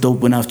Martin is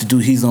dope enough to do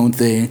his own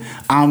thing.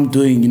 I'm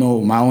doing, you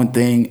know, my own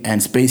thing,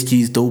 and Space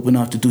G is dope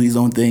enough to do his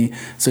own thing.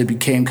 So it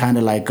became kind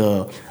of like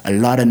a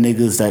lot of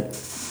niggas that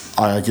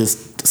are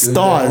just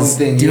stars.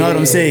 Thing, do you know what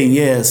I'm saying?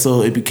 Yeah.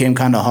 So it became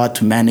kind of hard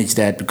to manage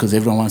that because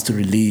everyone wants to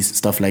release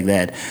stuff like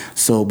that.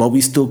 So, but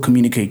we still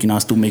communicate. You know, I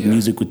still make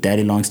music with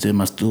Daddy Longstem.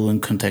 I'm still in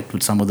contact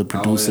with some of the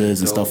producers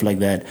and stuff like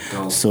that.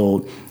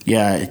 So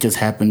yeah, it just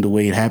happened the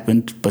way it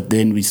happened. But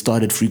then we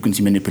started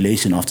Frequency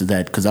Manipulation after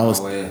that because I was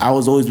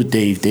always with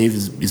Dave. Dave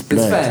is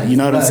blood. You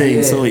know what I'm saying?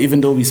 Yeah. So even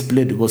though we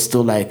split, it was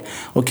still like,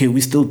 okay,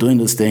 we're still doing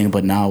this thing,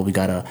 but now we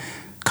gotta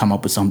come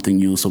up with something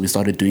new. So we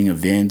started doing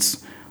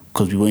events,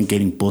 because we weren't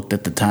getting booked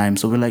at the time.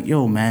 So we're like,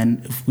 yo,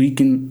 man, if we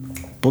can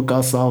book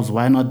ourselves,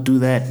 why not do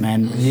that,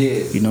 man?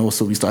 Yeah. You know,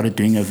 so we started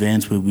doing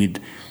events where we'd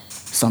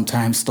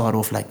sometimes start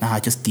off like, nah,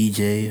 just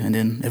DJ. And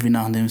then every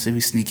now and then we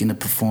sneak in a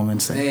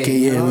performance. Like, okay,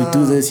 yeah, we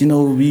do this. You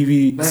know,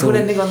 we man, so, put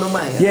that nigga on the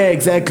mic. Yeah,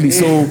 exactly.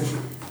 So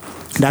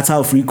that's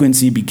how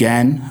Frequency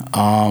began.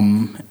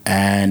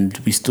 And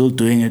we're still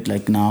doing it.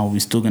 Like now,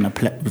 we're still going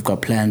to, we've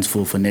got plans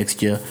for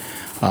next year.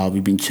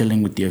 We've been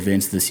chilling with the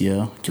events this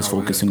year, just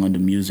focusing on the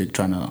music,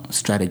 trying to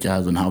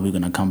strategize on how we're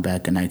going to come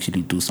back and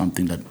actually do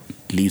something that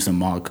leaves a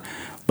mark.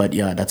 But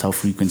yeah, that's how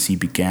Frequency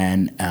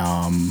began.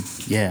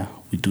 Yeah,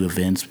 we do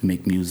events, we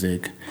make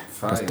music.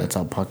 That's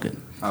our pocket.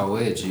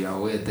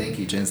 Thank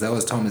you, gents. That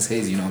was Thomas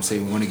Hayes. You know what I'm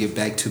saying? We want to get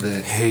back to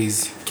the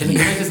Hayes. Can I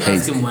just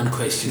ask him one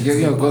question?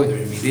 Yo, go.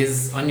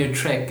 There's on your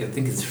track, I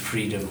think it's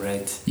Freedom,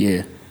 right?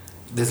 Yeah.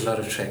 There's a lot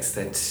of tracks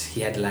that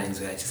he had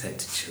lines where I just had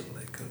to chill.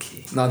 Like,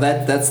 okay. No,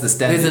 that's the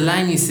standard. There's a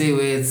line you say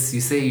where you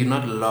say you're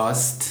not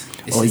lost.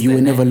 Or you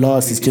were never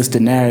lost. It's just a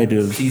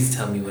narrative. Please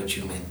tell me what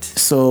you meant.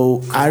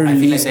 So I feel like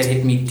released. that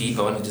hit me deep.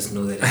 I want to just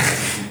know that I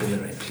hit deep in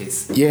the right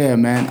place. Yeah,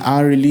 man.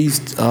 I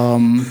released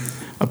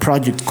a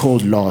project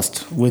called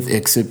Lost with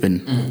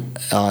Exipin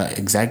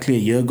exactly a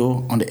year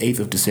ago on the 8th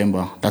of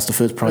December. That's the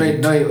first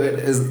project.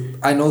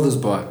 I know this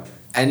bar.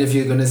 And if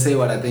you're going to say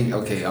what I think,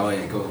 okay,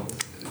 go.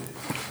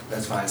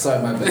 That's fine.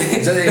 Sorry, my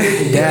bad.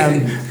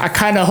 Damn, I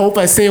kind of hope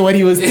I say what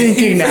he was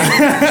thinking now.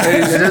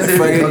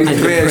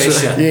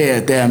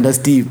 Yeah, damn, that's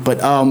deep. But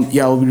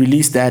yeah, we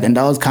released that, and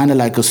that was kind of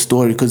like a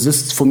story because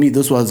this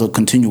was a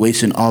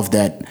continuation of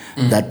that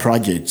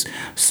project.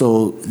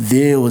 So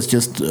there was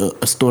just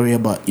a story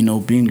about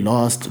being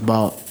lost,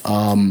 about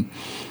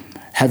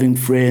having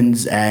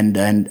friends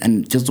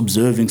and just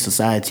observing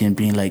society and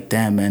being like,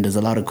 damn, man, there's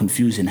a lot of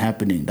confusion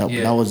happening.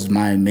 That was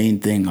my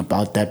main thing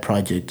about that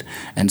project.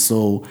 And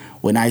so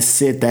when I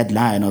said that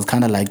line, I was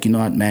kind of like, you know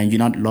what, man, you're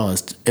not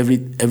lost.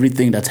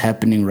 Everything that's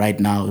happening right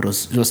now, it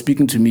was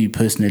speaking to me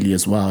personally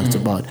as well. It's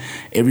about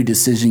every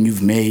decision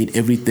you've made,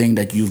 everything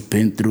that you've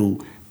been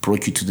through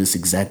brought you to this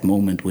exact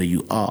moment where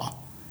you are.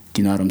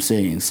 Do you know what I'm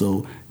saying?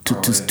 So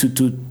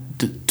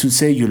to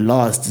say you're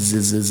lost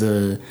is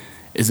a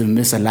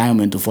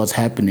misalignment of what's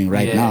happening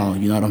right now.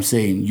 You know what I'm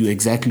saying? You're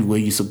exactly where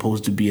you're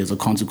supposed to be as a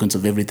consequence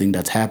of everything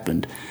that's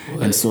happened.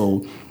 Right. And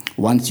so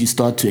once you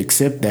start to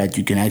accept that,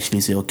 you can actually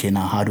say, okay,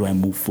 now how do I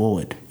move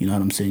forward? You know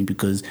what I'm saying?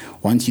 Because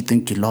once you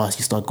think you're lost,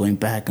 you start going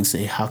back and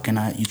say, how can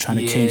you're trying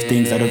to change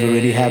things that have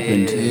already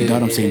happened. You know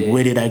what I'm saying?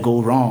 Where did I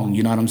go wrong?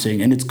 You know what I'm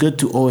saying? And it's good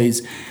to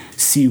always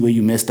see where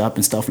you messed up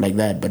and stuff like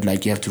that. But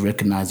like, you have to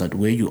recognize that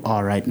where you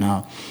are right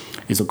now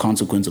is a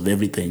consequence of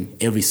everything,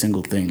 every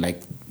single thing.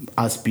 Like,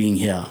 us being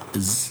here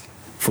is,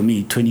 for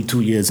me,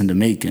 22 years in the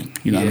making.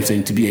 You know what I'm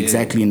saying? To be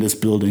exactly in this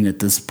building at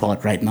this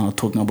spot right now,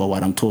 talking about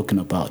what I'm talking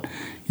about.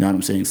 You know what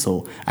I'm saying?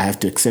 So I have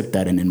to accept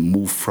that and then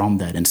move from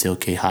that and say,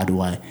 okay, how do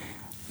I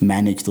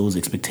manage those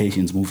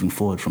expectations moving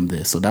forward from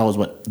there? So that was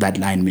what that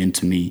line meant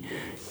to me,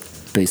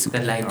 basically.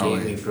 That line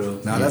gave me,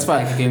 bro. No, that's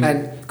fine.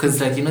 Because,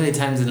 like, there are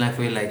times in life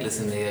where, like,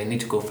 listen, I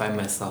need to go find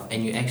myself,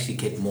 and you actually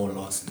get more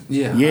lost.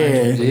 Yeah. Do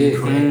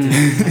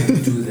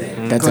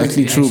that. That's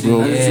actually true,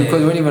 bro.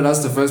 Because when you were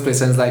lost in the first place,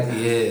 and it's like,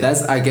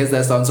 I guess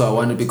that's the answer I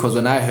wanted, because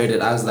when I heard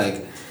it, I was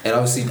like, and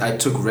obviously I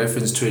took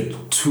reference to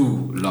it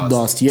too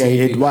Lost. Yeah,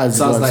 it was.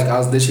 So I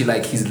was literally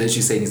like, he's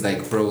literally saying, he's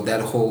like, bro,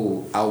 that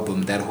whole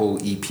album, that whole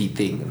EP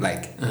thing,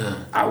 like,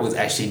 I was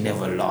actually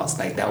never lost.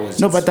 Like, that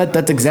was but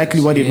that's exactly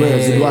what it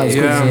was. It was.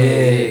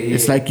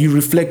 It's like you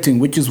reflecting,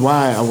 which is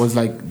why I was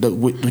like,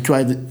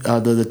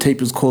 the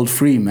tape is called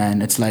Free,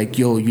 man. It's like,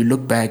 yo, you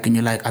look back and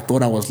you're like, I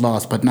thought I was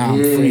lost, but now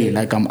I'm free.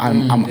 Like, I'm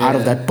out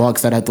of that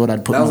box that I thought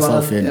I'd put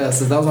myself in. Yeah,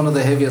 so that was one of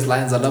the heaviest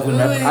lines. I love when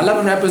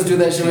rappers do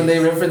that shit when they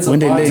reference a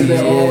part to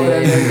their own.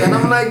 And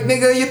I'm like,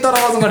 nigga, you thought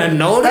I wasn't gonna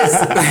notice?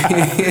 I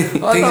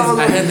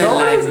heard that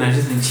lines and I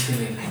just been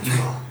chilling, like,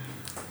 yo,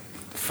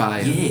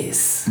 fire.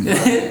 Yes.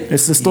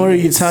 It's the story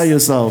you tell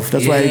yourself.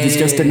 That's why it's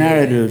just a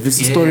narrative. It's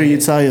the story you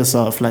tell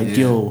yourself. Like,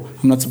 yo,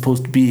 I'm not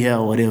supposed to be here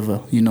or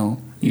whatever. You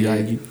know.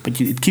 But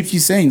it keeps you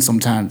sane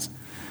sometimes.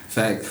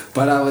 Fact.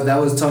 But that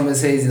was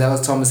Thomas Hazy. That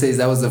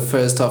was the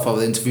first half of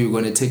the interview.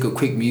 We're going to take a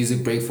quick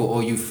music break for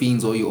all you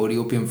fiends, all you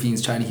Audiopium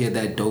fiends trying to hear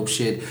that dope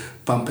shit.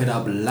 Bump it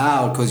up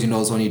loud because you know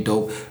it's only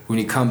dope. When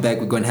you come back,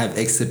 we're going to have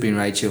X sipping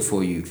right here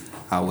for you.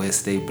 I will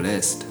stay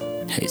blessed.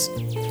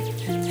 Hazy.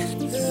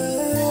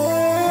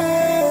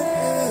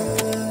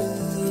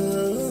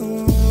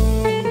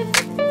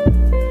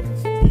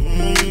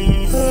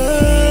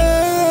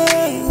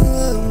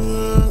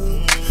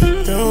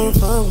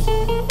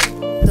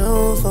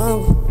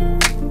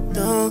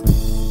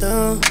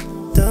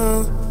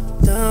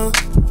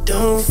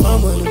 Don't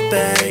fumble the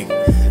bag.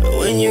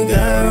 When you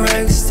got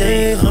racks,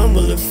 stay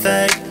humble in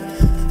fact.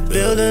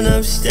 Building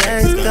up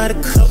stacks, got a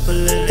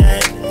couple of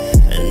that.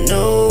 I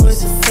know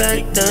it's a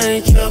fact, I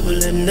ain't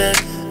trouble in that.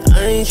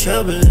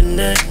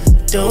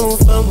 Don't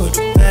fumble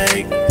the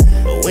bag.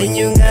 When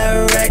you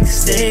got racks,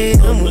 stay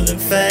humble in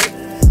fact.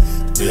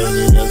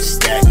 Building up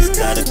stacks,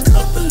 got a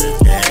couple of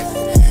that.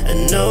 I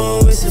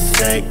know it's a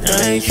fact,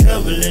 I ain't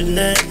trouble in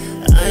that.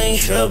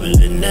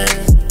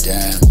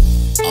 Damn,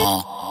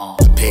 I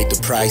paid the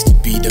price to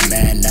be the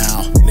man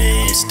now.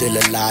 I'm still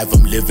alive,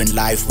 I'm living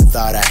life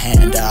without a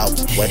handout.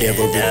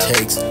 Whatever it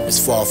takes,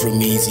 it's far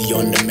from easy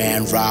on the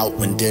man route.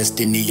 When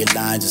destiny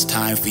aligns, it's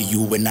time for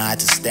you and I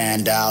to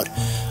stand out.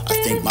 I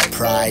think my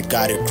pride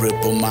got a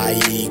grip on my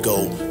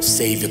ego.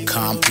 Savior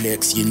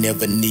complex, you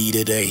never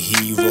needed a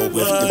hero.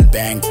 With the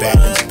bank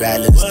balance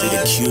balanced, it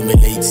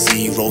accumulates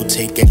zero.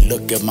 Take a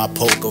look at my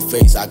poker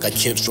face, I got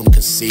chips from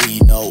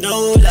casino.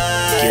 No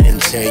lie. Give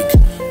and take,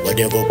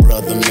 whatever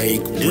brother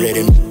make. Bread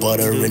and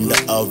butter in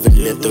the oven,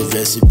 let the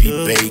recipe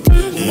bake.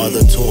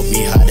 Mother taught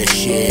me how to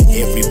share,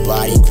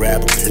 everybody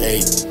grab a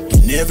plate.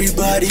 And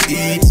everybody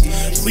eats,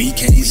 we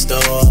can't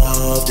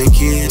starve the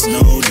kids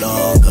no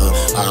longer.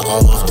 I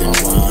often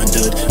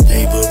wondered,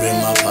 paper in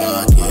my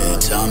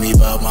pocket, tell me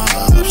about my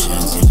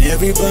options. And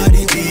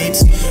everybody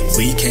eats,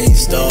 we can't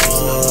starve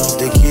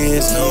the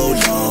kids no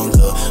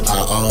longer.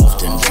 I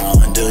often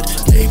wondered,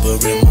 paper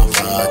in my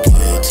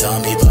pocket, tell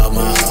me about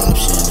my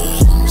options.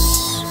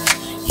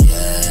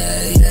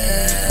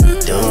 Yeah.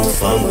 Don't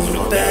fumble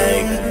the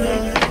bag.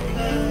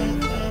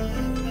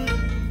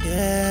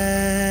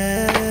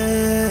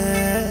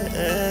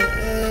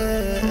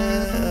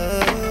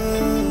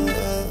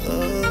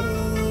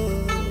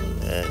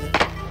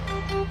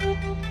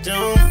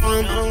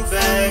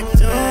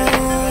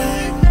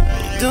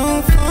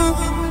 Don't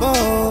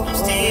fumble.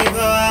 Steve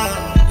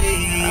Harvey.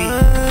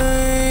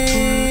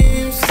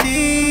 I'm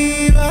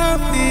Steve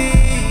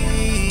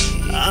Harvey.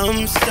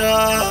 I'm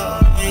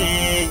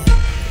starving.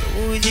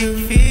 Would you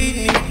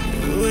feel?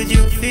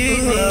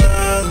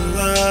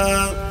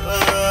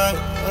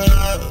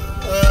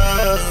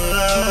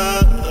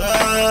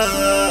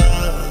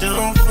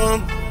 Don't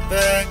fumble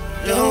back.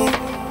 Don't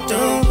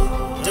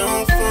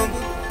fumble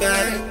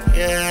back.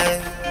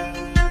 Yeah.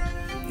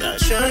 Not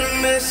trying to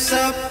mess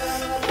up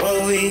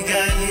what we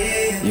got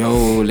here.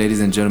 Yo,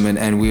 ladies and gentlemen,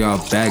 and we are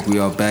back.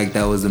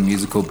 That was a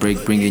musical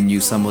break, bringing you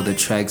some of the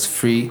tracks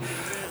free.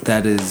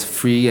 That is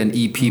Free, an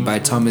EP by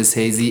Thomas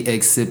Hazy,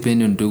 X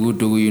Sippin' and Dugu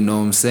Dugu, you know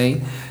what I'm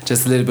saying?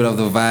 Just a little bit of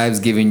the vibes,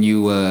 giving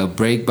you a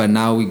break, but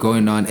now we're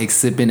going on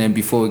X Sippin', and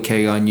before we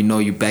carry on, you know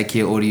you're back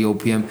here,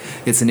 Audiopium.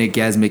 It's an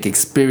orgasmic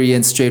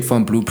experience, straight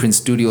from Blueprint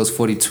Studios,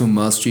 42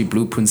 Mile Street.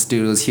 Blueprint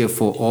Studios here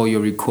for all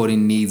your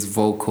recording needs,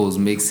 vocals,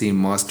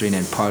 mixing, mastering,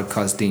 and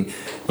podcasting.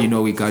 You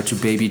know we got you,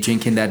 baby.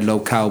 Drinking that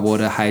low-cal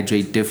water,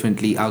 hydrate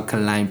differently,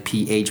 alkaline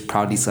pH,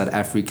 proudly South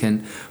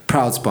African.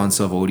 Proud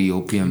sponsor of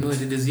Audiopium. You know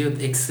what it is? You're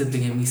X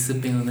sipping and me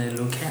sipping on that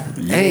low-cal.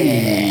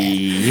 Hey,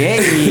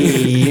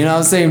 you know what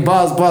I'm saying?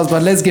 Pause,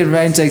 but let's get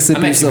right into X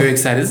sipping. I'm actually very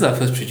excited. This is our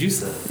first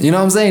producer. You know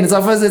what I'm saying? It's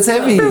our first, it's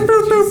heavy. You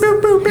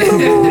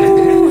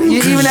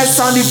even that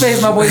sound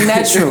effects, my boy,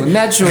 natural,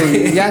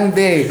 young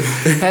day.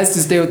 Has to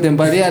stay with them.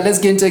 But yeah, let's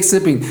get into X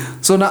sipping.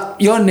 So now,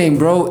 your name,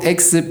 bro,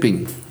 X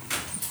sipping.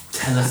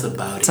 Tell us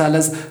about it. Tell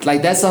us,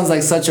 like that sounds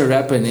like such a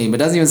rapper name. It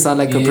doesn't even sound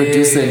like a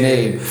producer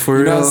name. For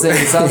you know real. what I'm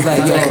saying? It sounds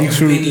like, You've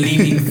been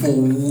leaning for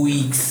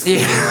weeks.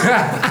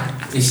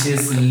 Yeah. It's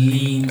just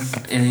lean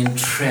and then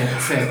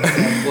trap,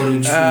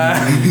 auto-tune.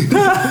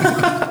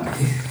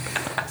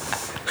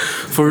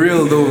 For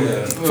real though.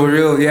 Yeah. For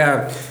real,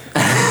 yeah.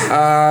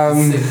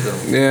 Sick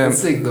though. Yeah. It's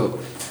sick though.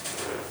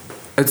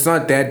 It's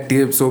not that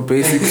deep. So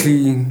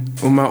basically,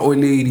 with my old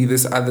lady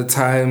this other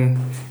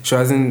time, she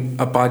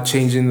wasn't about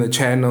changing the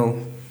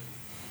channel.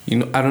 You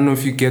know, I don't know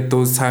if you get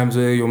those times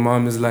where your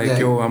mom is like,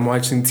 yo, I'm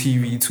watching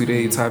TV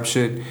today type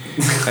shit.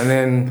 And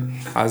then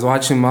I was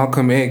watching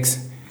Malcolm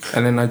X.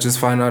 And then I just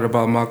found out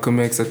about Malcolm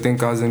X. I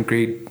think I was in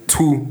grade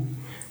 2.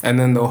 And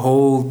then the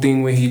whole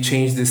thing where he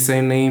changed his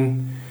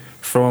surname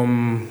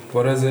from,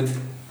 what is it?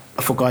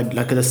 I forgot,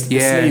 like the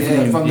Yeah, slave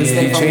name. from the he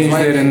slave- from changed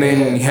his it and white name,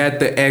 then he had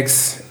the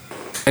X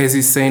as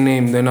his same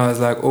name. Then I was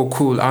like, oh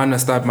cool, I wanna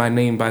start my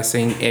name by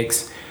saying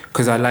X.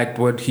 because I liked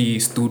what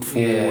he stood for,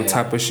 Yeah.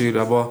 type of shit.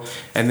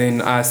 And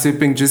then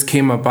Sipping just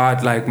came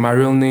about. Like my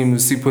real name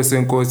is Sipho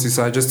Senkosi,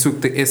 so I just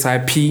took the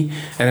SIP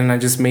and then I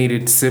just made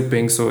it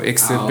Sipping, so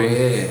X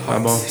Sipping.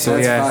 So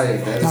That's yeah. fire.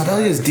 That is No,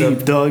 that is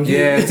deep, dog.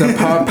 Yeah, it's a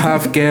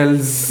Powerpuff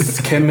Girls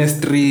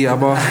chemistry,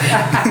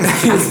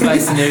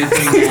 Spice and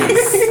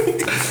everything.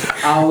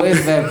 wait,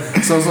 fam.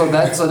 So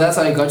that's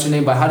how you got your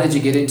name. But how did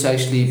you get into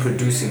actually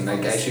producing?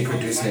 Like actually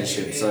producing that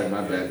shit? Sorry,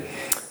 my bad.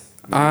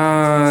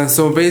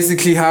 So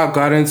basically how I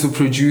got into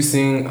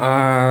producing,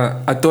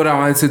 I thought I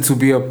wanted to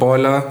be a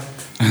baller.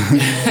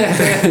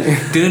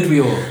 Didn't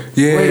we all?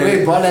 Yeah.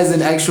 Wait, ball as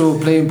in actual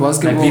playing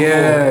basketball?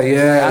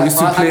 Yeah. I used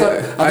to play. I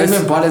thought you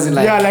meant ball as in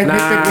like. Yeah, like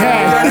Mr.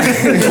 Cat.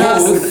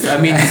 Both. I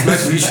mean, it's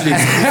not mutually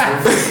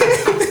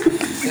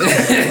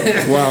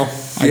exclusive. Wow.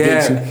 I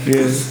get you.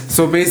 Yeah.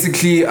 So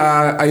basically,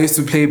 I used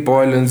to play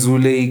ball in Zoo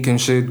Lake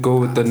and shit, go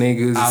with the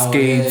niggas,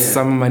 skate. yeah.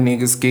 Some of my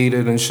niggas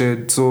skated and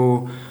shit.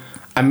 So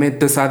I met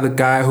this other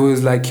guy who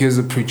was like, he was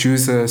a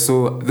producer.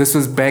 So this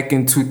was back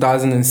in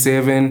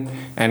 2007,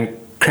 and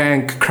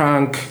Crank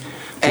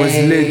was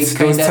lit.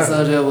 Crank, that's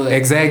how they were.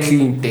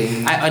 Exactly.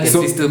 I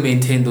honestly still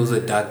maintain those are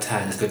dark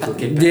times, but we'll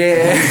get back.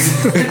 Yeah,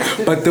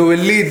 but they were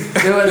lit.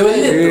 They were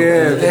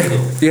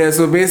lit. Yeah.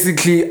 So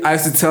basically, I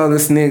used to tell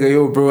this nigga,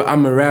 yo, bro,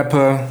 I'm a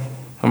rapper.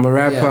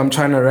 Yeah. I'm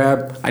trying to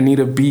rap. I need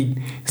a beat.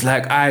 He's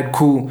like, alright,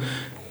 cool.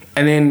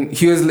 And then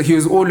he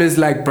was always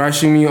like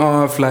brushing me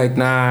off, like,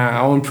 nah,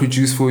 I won't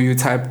produce for you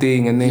type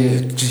thing. And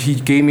then he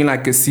gave me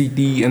like a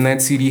CD, and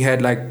that CD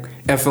had like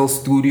FL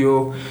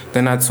Studio.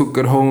 Then I took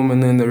it home,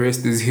 and then the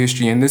rest is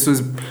history. And this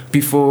was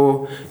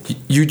before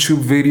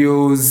YouTube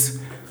videos,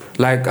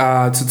 like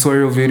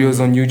tutorial videos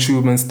on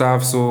YouTube and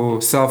stuff. So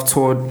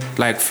self-taught,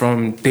 like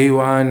from day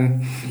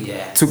one. Yeah.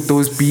 Took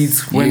those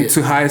beats, went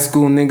to high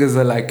school. Niggas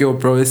are like, yo,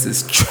 bro, this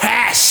is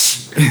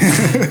trash.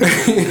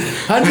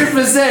 100%.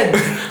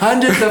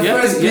 100. The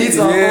first beats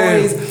are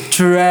always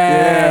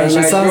trash.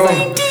 It sounds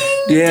like.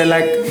 Yeah,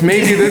 like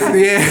maybe this,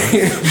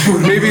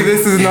 maybe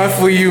this is not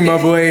for you, my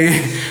boy.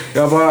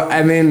 Yeah, but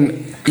I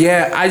mean,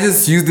 yeah, I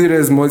just used it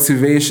as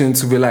motivation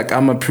to be like,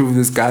 I'ma prove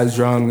this guy's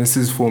wrong. This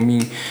is for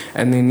me.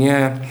 And then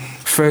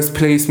first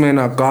placement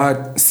I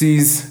got,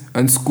 C's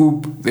and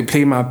Scoop. They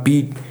play my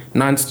beat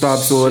non-stop,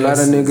 so a lot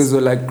of niggas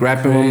were like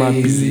rapping on my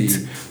beat.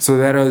 So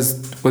that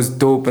was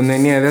dope. And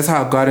then that's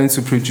how I got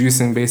into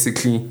producing,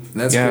 basically.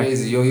 That's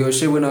crazy. Your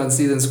shit went on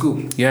C's and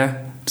Scoop. Yeah.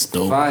 It's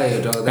dope.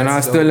 Fire, dog. And I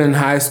was still in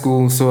high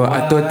school, so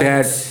I thought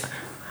that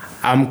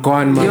I'm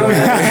gone, man.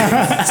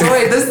 So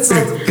wait,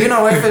 being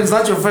on YFM is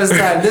not your first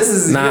time. This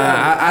is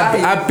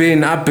I've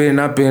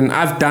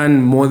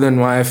done more than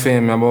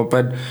YFM,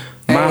 but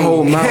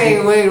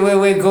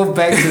wait, go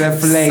back to that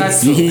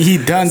place. He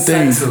done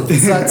things.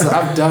 Subtle.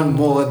 I've done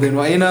more than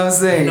what, you know what I'm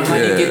saying? How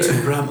do you get to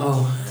Bram?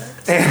 Oh.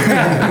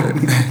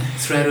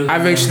 It's right over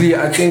I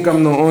think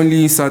I'm the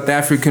only South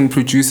African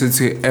producer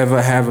to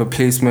ever have a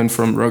placement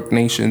from Rock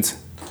Nations.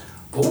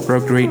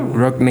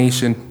 Rock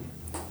Nation.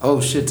 Oh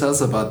shit, tell us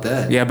about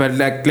that. Yeah, but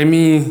like let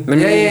me go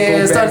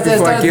back start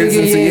before I get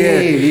into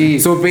yeah.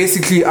 So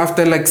basically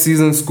after like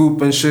Season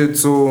Scoop and shit,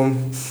 so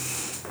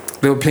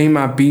they were playing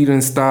my beat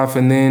and stuff,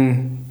 and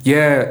then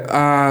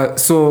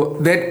so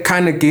that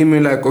kind of gave me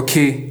like,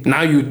 okay,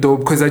 now you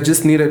dope, because I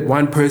just needed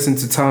one person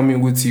to tell me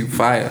what you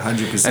fire.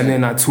 100%. And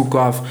then I took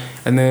off,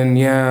 and then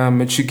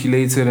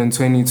matriculated in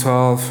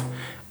 2012,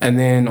 and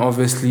then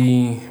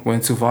obviously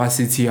went to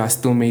varsity. I was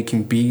still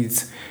making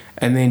beats,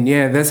 and then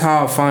that's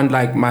how I found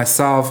like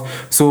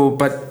myself. So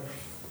but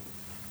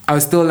I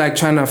was still like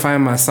trying to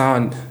find my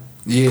sound.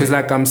 Yeah. Because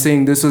like I'm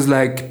saying, this was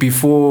like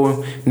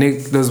before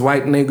those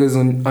white niggas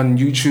on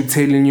YouTube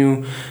telling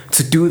you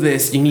to do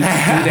this, you need to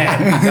do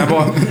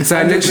that. So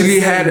I literally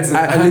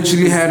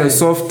had a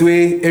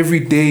software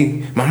every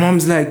day. My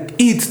mom's like,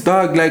 eat,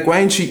 dog, like why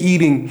aren't you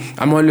eating?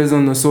 I'm always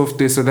on the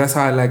software, so that's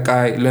how I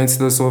learned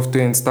the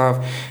software and stuff.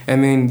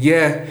 And then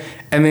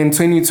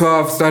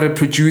 2012 started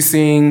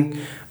producing.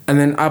 And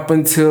then up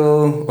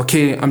until,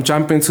 I'm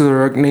jumping to the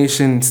Rock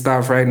Nation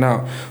stuff right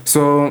now.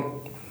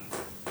 So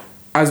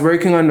I was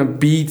working on a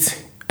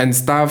beat and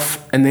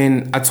stuff, and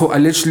then I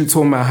literally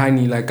told my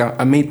honey, like,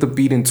 I made the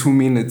beat in 2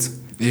 minutes.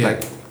 Yeah.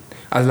 Like,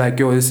 I was like,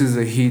 yo, this is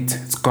a hit,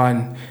 it's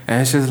gone.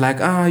 And she's like,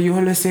 you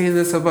always say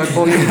this about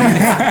all your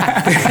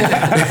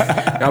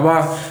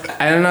And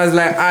then I was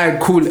like, alright,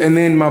 cool. And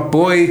then my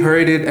boy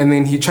heard it, and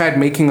then he tried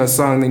making a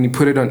song, then he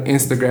put it on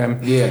Instagram.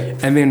 Yeah.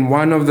 And then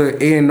one of the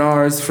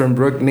A&Rs from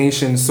Rock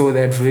Nation saw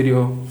that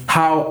video.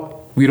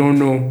 How? We don't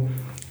know.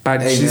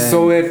 But she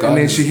saw it, and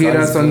then she hit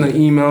us on the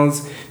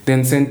emails,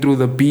 then sent through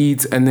the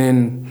beats, and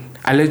then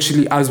I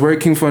was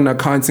working for an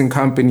accounting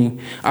company.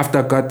 After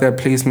I got that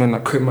placement, I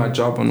quit my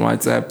job on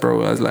WhatsApp,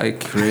 bro. I was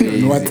like,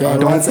 crazy.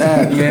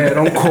 WhatsApp. Yeah,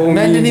 don't call me.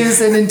 Man didn't even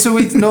send in 2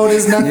 weeks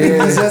notice, nothing. It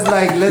was just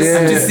like, let's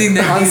I'm just seeing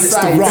that on it's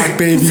site. The Rock,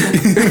 baby.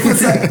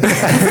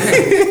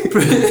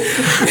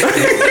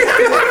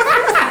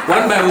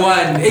 one by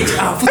one.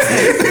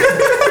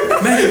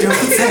 Manager,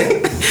 what's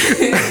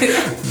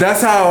that?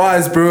 That's how I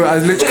was, bro. I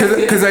was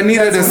literally, cause I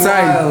needed a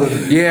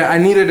sign. Yeah, I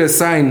needed a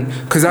sign.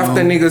 Cause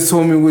after niggas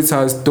told me which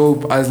I was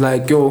dope, I was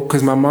like, yo,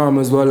 cause my mom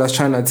as well, I was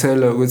trying to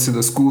tell her which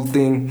the school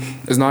thing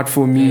is not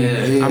for me.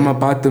 Yeah. I'm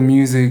about the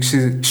music.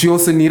 She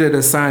also needed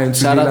a sign.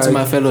 Shout out to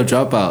my fellow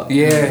dropout.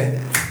 Yeah.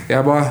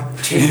 Yeah, but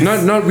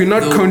we're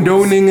not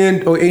condoning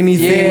it or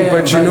anything,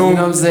 but you know what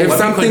I'm saying? if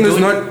something is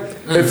not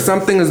if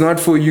something is not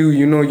for you,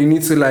 you know, you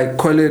need to like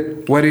call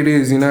it what it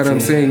is, you know what I'm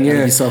saying?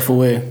 Yeah. Be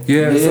self-aware.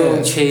 Yeah,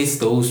 so Chase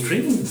those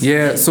dreams.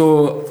 yeah,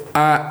 so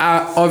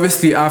I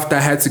obviously after I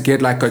had to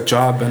get like a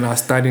job and I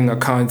was studying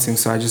accounting,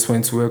 so I just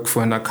went to work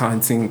for an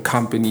accounting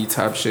company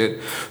type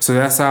shit. So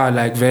that's how I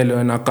like Velo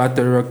and I got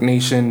the Rock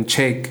Nation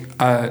check.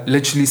 I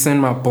literally sent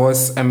my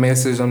boss a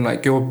message. I'm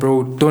like, yo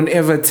bro, don't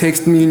ever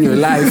text me in your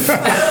life.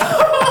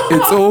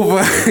 It's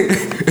over.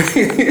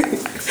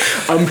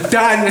 I'm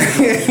done.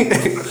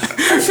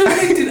 I'm sure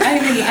he did.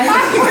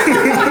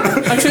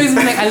 I'm sure he's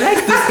like, I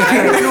like this guy.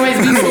 I don't know why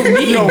he's being so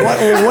mean. Yo,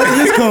 where did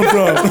this come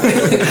from?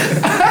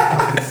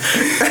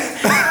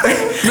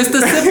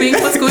 Mr. Sipping,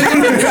 what's going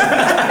on?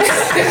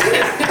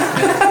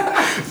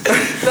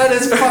 That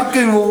is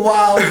fucking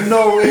wild.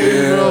 No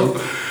way,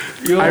 bro.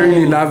 Yo. I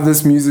really love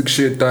this music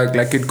shit, dog.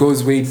 Like it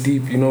goes way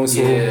deep, you know.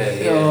 So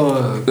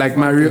like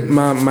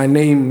my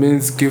name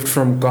means gift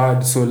from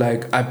God. So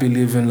like I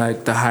believe in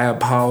like the higher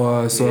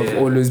power. So I've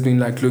always been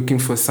like looking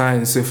for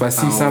signs. So if I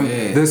see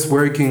this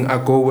working,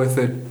 I go with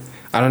it.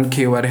 I don't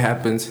care what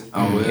happens.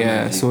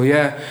 So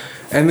yeah.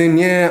 And then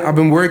I've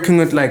been working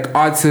with like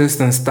artists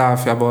and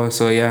stuff,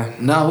 so yeah.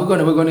 Nah, we're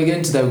gonna get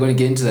into that. We're gonna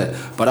get into that.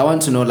 But I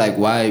want to know like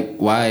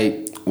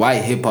why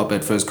hip hop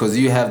at first? Because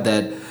you have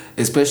that,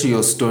 especially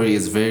your story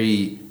is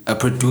very a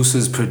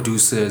producer's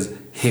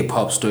hip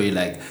hop story.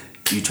 Like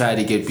you try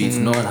to get beats,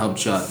 no one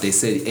helped you out. They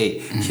said, hey,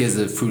 here's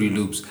the Fruity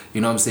Loops.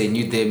 You know what I'm saying?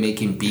 You there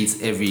making beats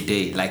every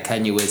day. Like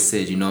Kanye West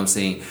said, you know what I'm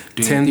saying?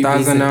 Doing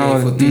 10,000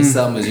 hours for 3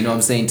 summers, you know what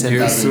I'm saying? 10,000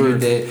 Yes, every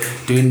day.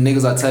 Doing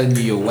niggas are telling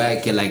you you're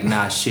whack. You're like,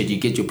 nah, shit. You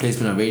get your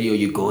placement on radio,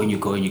 you go.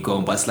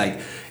 But it's like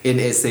in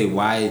SA,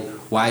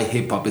 why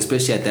hip hop,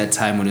 especially at that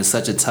time when it's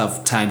such a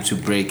tough time to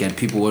break and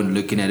people weren't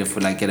looking at it for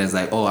like it as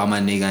like, oh, I'm a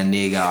nigga, I'm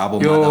a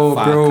Yo,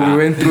 motherfucker. bro, we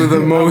went through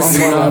the most.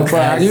 We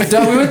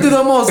went through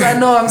the most. I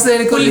know. I'm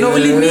saying it.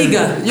 Only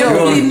nigga.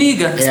 Only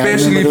nigga.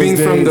 Especially being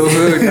from the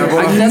hood. That's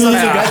what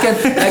I'm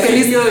saying.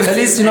 At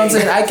least you know what I'm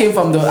saying. I came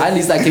from the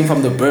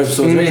burbs,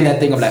 so it's really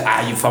that thing of like,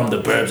 you from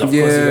the burbs. Of course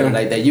you're gonna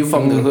like that. You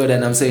from the hood,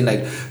 and I'm saying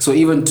like, so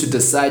even to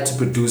decide to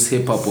produce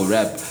hip hop or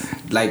rap,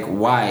 like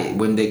why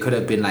when they could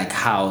have been like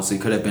house, it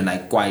could have been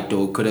like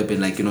Kwaito, it could have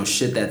been like, you know,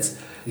 shit that's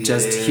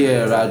just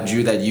here around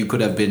you that you could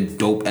have been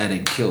dope at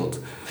and killed.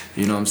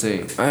 You know what I'm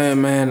saying?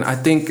 Man, I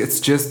think it's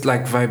just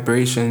like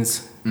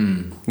vibrations.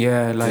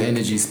 Yeah, like the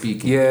energy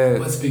speaking. Yeah.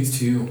 What speaks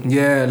to you?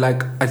 Yeah,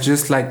 like I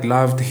just like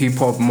loved hip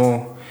hop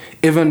more.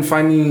 Even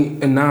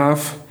funny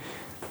enough,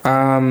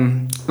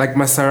 like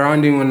my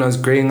surrounding when I was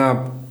growing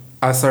up,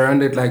 I was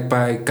surrounded like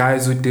by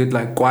guys who did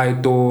like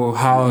Kwaito,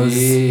 house,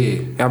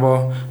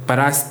 bro. But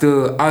I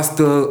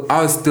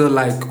was still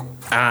like,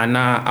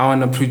 nah, I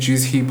wanna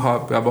produce hip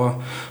hop,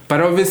 bro.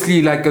 But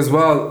obviously, like as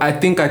well, I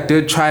think I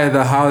did try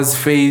the house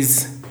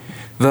phase.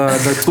 The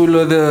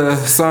Tulo the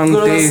song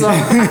days.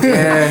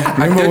 Yeah,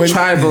 I did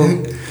tribal.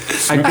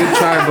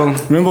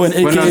 Remember when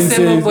AKN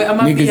said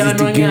niggas used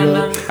to give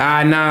up?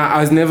 Nah, I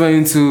was never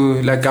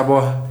into like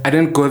I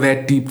didn't go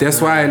that deep.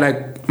 That's why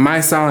like my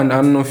sound, I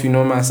don't know if you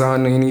know my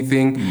sound or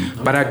anything,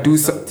 but I do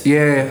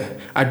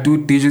I do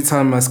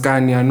digital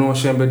Maskani. I know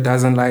Shemba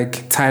doesn't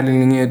like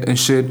titling it and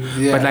shit,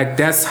 but like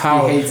that's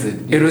how he hates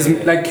it. It was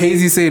like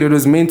Casey said, it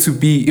was meant to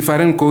be. If I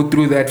didn't go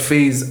through that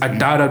phase, I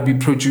doubt I'd be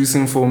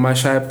producing for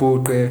Mashai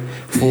Potre,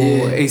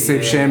 for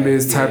ASAP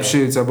Shambas type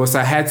shit. So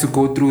I had to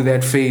go through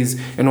that phase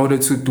in order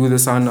to do the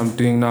sound I'm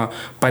doing now.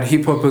 But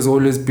hip hop has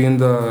always been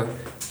the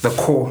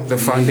core, the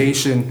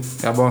foundation.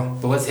 But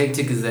what's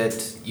hectic is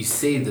that you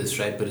say this,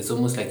 right? But it's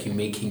almost like you're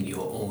making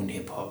your own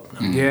hip hop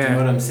now. Yeah. You know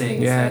what I'm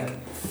saying? Yeah. It's like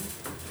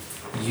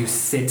you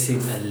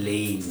setting a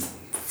lane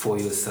for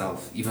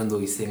yourself, even though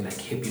you're saying like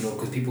hip, you know,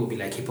 because people will be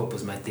like hip hop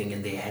was my thing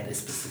and they had a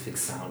specific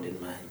sound in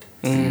mind.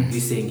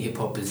 You're saying hip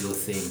hop is your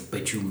thing,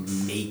 but you're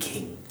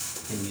making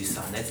a new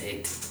sound. That's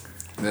hectic.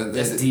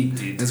 That's deep,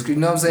 dude. You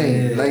know what I'm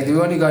saying? Like we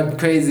only got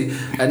crazy,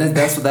 and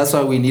that's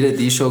why we needed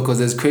these shows, because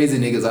there's crazy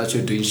niggas out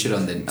here doing shit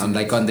on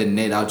the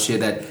net out here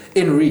that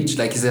in reach.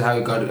 Like you said, how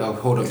we got a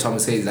hold of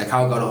Thomas Hayes, like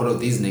how I got a hold of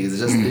these niggas. It's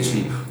just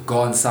literally go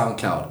on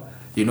SoundCloud.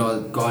 You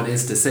know, God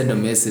is to send a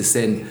message,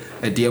 send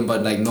a DM,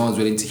 but like no one's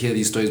willing to hear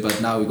these stories.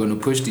 But now we're going to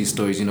push these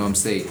stories, you know what I'm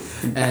saying?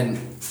 And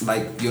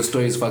like your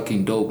story is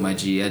fucking dope, my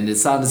G. And that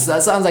sounds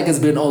like it's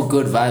been all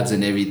good vibes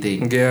and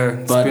everything. Yeah,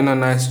 it's been a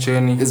nice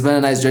journey. It's been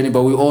a nice journey,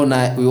 but we all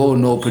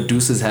know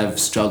producers have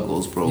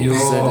struggles, bro.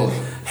 Certain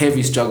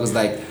heavy struggles,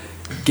 like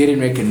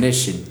getting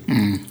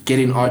recognition,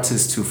 getting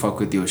artists to fuck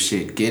with your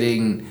shit,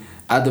 getting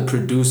other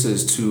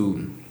producers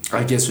to,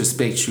 I guess,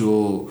 respect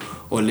you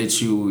or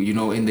let you,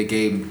 in the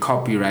game,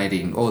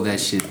 copywriting, all that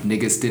shit,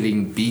 niggas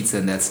stealing beats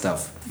and that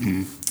stuff.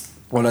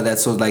 all of that.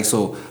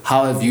 So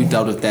how have you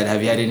dealt with that?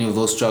 Have you had any of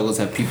those struggles?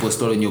 Have people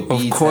stolen your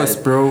beats? Of course,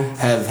 bro.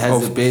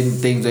 Has it been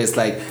things where it's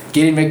like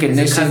getting Has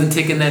recognition?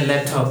 taken that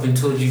laptop and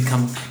told you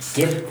come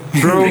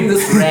bring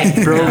this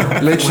rack, Bro,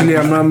 literally,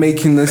 I'm not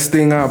making this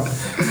thing up.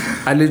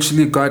 I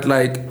literally got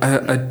like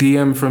a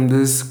DM from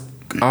this,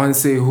 I won't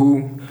say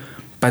who,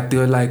 but they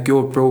were like,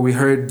 yo, bro, we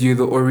heard you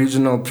the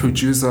original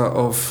producer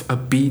of a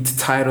beat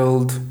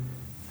titled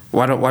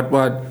what,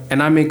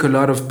 and I make a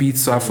lot of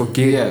beats, so I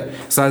forget. Yeah.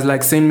 So I was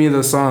like, send me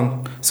the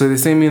song. So they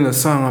sent me the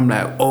song. I'm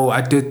like, oh,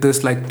 I did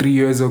this like 3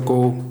 years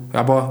ago.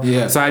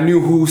 Yeah. So I knew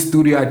whose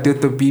studio I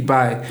did the beat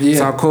by. Yeah.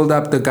 So I called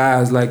up the guy. I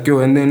was like, yo,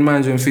 and then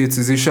managing feats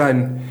is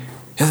Ishan.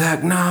 He's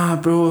like, nah,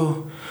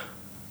 bro,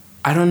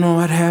 I don't know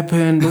what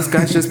happened. Those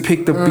guys just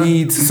picked the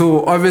beats.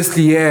 So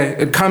obviously, yeah,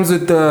 it comes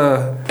with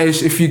the,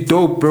 if you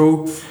dope,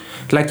 bro,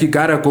 like you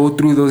gotta go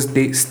through those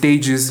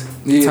stages,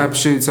 type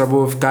shit,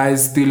 of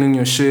guys stealing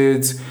your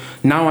shit.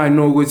 Now I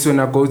know which when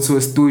I go to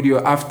a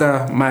studio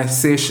after my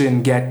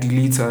session get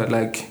deleted,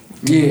 like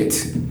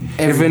delete.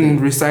 Even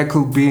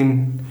recycle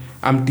bin,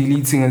 I'm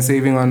deleting and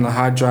saving on the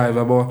hard drive.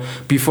 But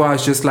before I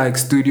was just like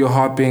studio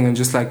hopping and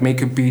just like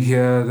make a beat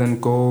here, then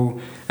go.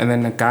 And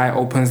then the guy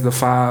opens the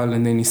file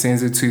and then he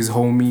sends it to his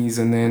homies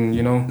and then,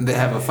 you know, They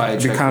have a fire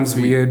it track. becomes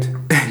weird.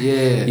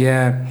 Yeah.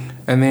 Yeah.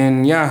 And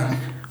then, yeah.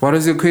 What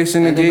was your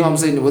question And then again? what I'm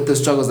saying with the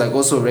struggles, like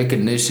also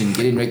recognition,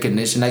 getting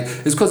recognition. Like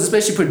it's because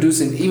especially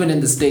producing, even in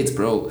the States,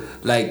 bro,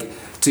 like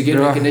to get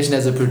recognition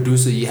as a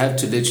producer, you have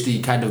to literally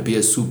kind of be a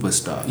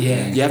superstar.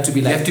 Yeah. You have to be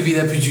like, you have to be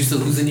that producer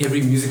who's in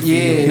every music yeah,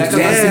 video. like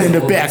I was saying in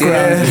the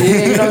background.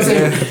 Yeah, you know what I'm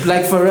saying?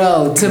 Like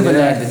Pharrell,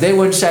 Timbaland, they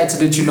weren't shy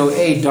to let you know,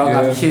 hey dog,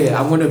 I'm here.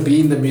 I'm gonna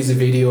be in the music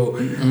video.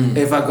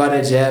 If I got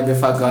a jam,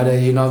 if I got a,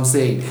 you know what I'm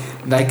saying?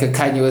 Like a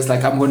Kanye West,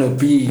 like I'm gonna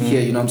be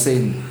here, you know what I'm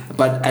saying?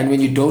 But and when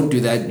you don't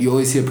do that, you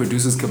always hear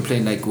producers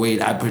complain like,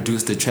 wait, I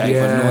produced the track,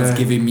 but no one's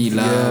giving me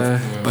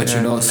love. But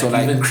you know, so like,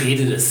 like even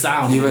created a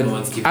sound. Even- no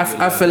one's giving you I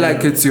love. feel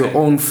like it's your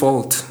own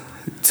fault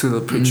to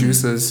the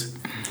producers.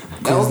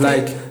 Because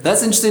okay, like,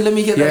 that's interesting. Let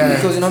me hear that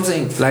because you know what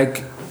I'm saying.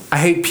 like, I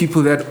hate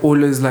people that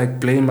always like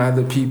blame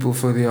other people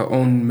for their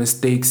own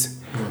mistakes.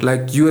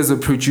 Like you as a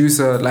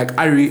producer, like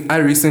I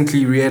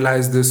recently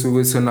realized this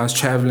when I was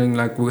traveling.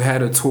 Like we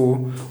had a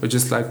tour, we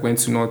just like went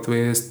to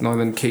Northwest,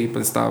 Northern Cape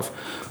and stuff.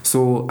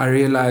 So I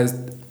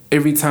realized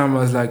every time I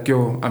was like,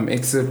 yo, I'm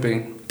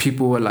excerpting,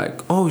 people were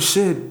like, oh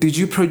shit, did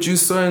you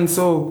produce so and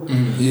so?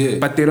 Yeah.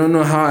 But they don't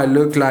know how I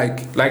look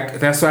like. Like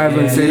that's why I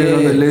haven't said it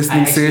on the listening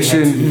I actually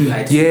session.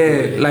 had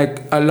to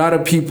Like a lot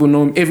of people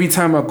know. Every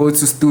time I go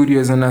to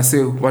studios and I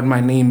say what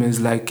my name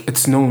is, like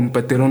it's known,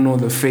 but they don't know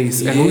the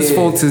face. And whose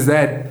fault is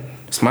that?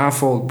 It's my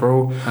fault,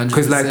 bro.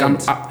 Because like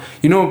 100%.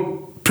 you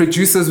know,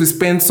 producers, we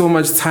spend so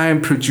much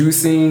time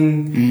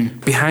producing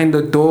behind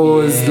the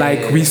doors.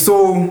 Like we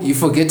so You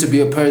forget to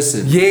be a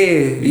person.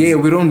 yeah,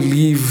 we don't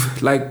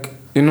leave, like,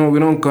 you know, we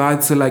don't go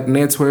out to like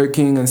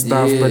networking and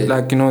stuff, but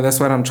like, you know,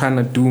 that's what I'm trying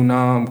to do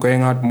now. I'm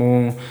going out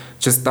more,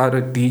 just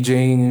started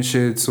DJing and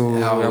shit, so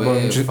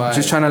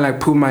just trying to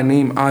like put my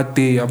name out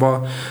there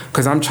about,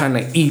 cause I'm trying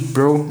to eat,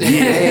 bro.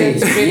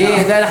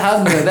 That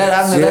hunger,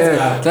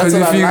 that's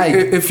what I like.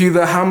 If you're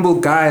the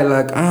humble guy,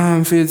 like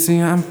I'm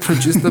fitting, I'm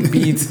produce the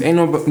beats, ain't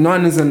no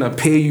one is gonna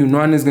pay you, no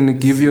one is gonna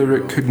give you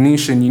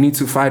recognition. You need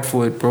to fight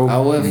for it, bro. I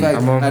will, in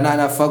fact, and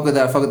I fuck with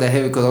that. I fuck with that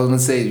heavy because I was gonna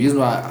say the reason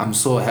why I'm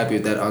so happy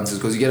with that answer is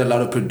because you get a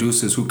lot of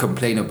producers who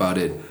complain about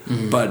it,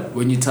 but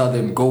when you tell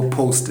them go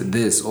post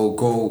this or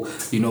go,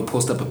 you know,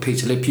 post up a picture,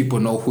 let people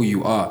know who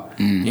you are.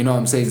 You know what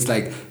I'm saying? It's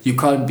like you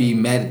can't be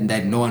mad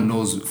that no one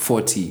knows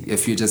 40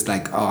 if you're just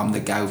like, oh, I'm the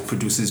guy who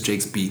produces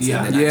Drake's beats.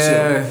 And then I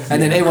chill.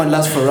 And then everyone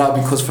loves Pharrell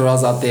because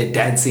Pharrell's out there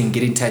dancing,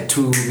 getting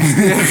tattoos.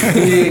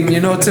 You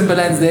know,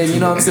 Timbaland's there. You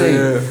know what I'm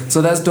saying?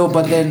 So that's dope.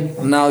 But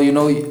then now, you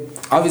know,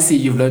 obviously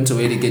you've learned a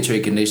way to get your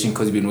recognition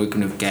because you've been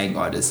working with gang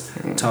artists.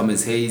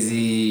 Thomas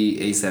Hazy,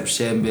 ASAP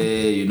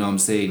Shembe, you know what I'm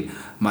saying?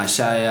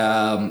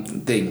 Mashaya,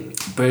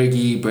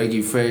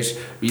 Bergie Fresh.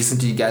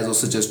 Recently you guys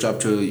also just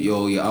dropped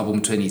your album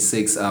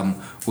 26.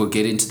 We'll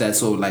get into that.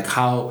 So like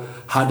how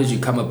did you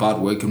come about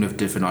working with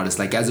different artists?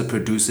 Like as a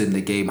producer in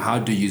the game, how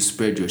do you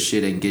spread your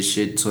shit and get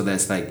shit so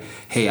that's like,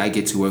 hey, I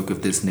get to work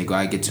with this nigga,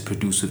 I get to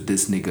produce with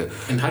this nigga.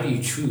 And how do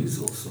you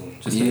choose also?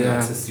 Just like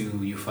artists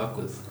you fuck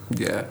with.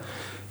 Yeah.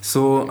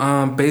 So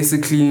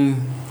basically,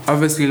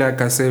 obviously,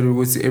 like I said,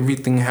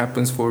 everything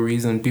happens for a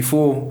reason.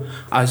 Before,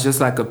 I was just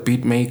like a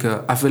beat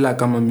maker. I feel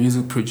like I'm a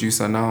music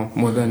producer now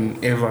more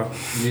than ever.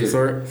 Yeah.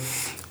 So,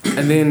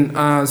 and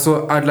then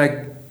so I'd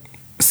like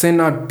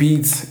send out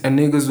beats and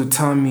niggas would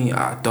tell me,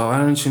 dog, why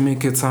don't you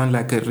make it sound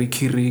like a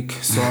Ricky Rick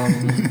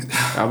song?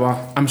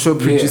 I'm sure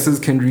producers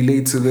can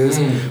relate to this.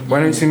 Why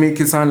don't you make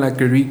it sound like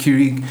a Ricky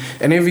Rick?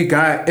 And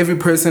every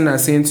person I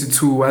sent it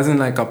to wasn't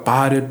like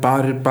about it.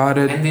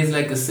 And there's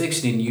like a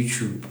section in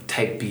YouTube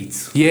type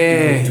beats.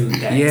 Yeah, You don't do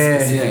that yeah,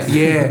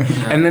 specifically.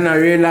 yeah. And then I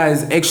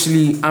realized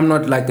actually I'm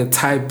not like a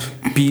type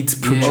beat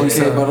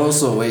producer. Okay, but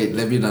also wait,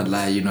 let me not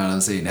lie. You know what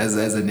I'm saying? As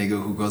a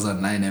nigga who goes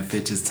online and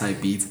fetches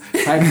type beats,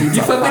 type beats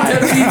are fire.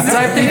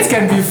 Type beats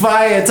can be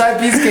fire.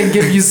 Type beats can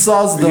give you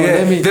sauce though.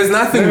 Yeah, there's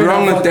nothing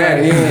wrong with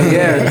that.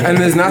 Yeah, and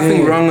there's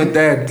nothing wrong with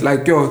that.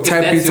 Like yo,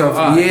 type that's beats your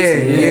are art,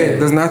 yeah.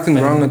 There's nothing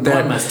But wrong with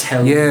that. one must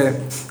tell yeah,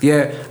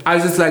 yeah. I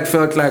just like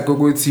felt like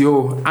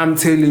yo, I'm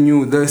telling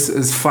you this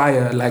is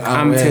fire. Like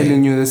I'm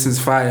telling you this is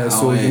fire.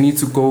 So you need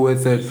to go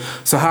with it.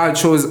 So how I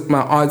chose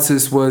my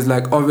artists was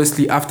like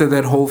obviously after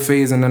that whole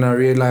phase, and then I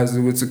realized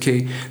it was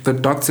okay. The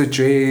Dr.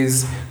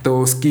 Dre's, the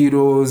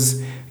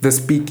Oskitos, the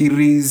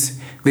Speakeries,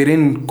 they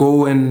didn't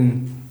go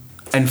and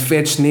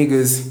fetch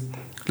niggas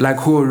like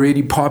who are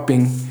already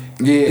popping.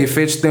 Yeah. They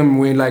fetched them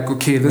when like,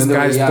 okay, this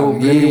guy's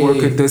dope. Let me work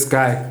with this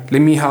guy.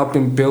 Let me help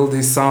him build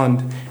his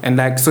sound. And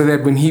like so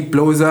that when he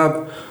blows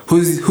up,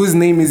 whose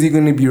name is he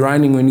gonna be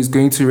running when he's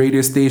going to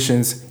radio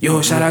stations?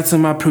 Yo, shout out to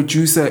my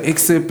producer,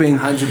 X-Sipping.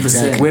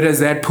 100%. Where does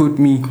that put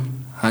me?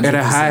 100%. At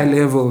a high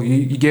level,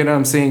 you get what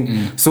I'm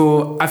saying?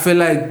 So I feel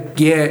like,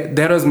 yeah,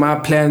 that was my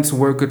plan to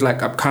work with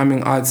like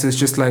upcoming artists,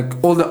 just like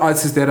all the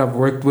artists that I've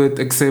worked with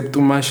except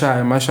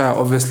Umasha. Masha,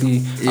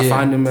 obviously, I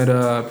found him at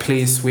a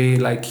place where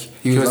like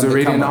he was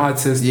already an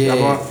artist.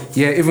 Yeah,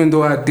 even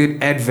though I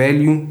did add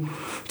value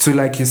to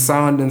like his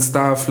sound and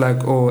stuff,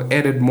 like or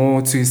added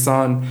more to his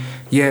sound.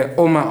 Yeah,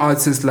 all my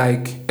artists,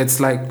 like it's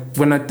like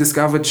when I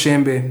discovered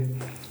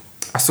Shembe,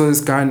 I saw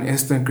this guy on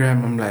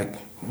Instagram, I'm like,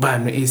 but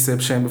no ASAP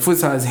Shembe.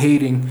 First I was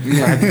hating.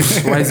 Like,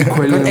 why is he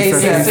calling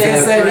himself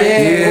ASAP?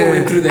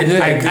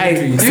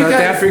 Yeah. South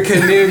African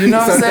names, you know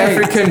what I'm South saying?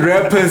 African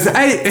rappers. You know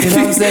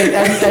what I'm saying?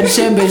 And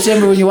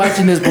Shembe, when you're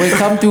watching this, boy,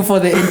 come through for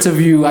the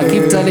interview. I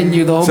keep telling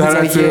you, the homies Shout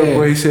are out to your here.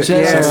 boy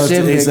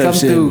Shembe, come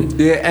through.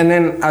 Yeah, and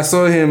then I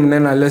saw him, and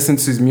then I listened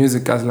to his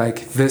music. I was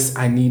like, this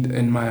I need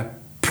in my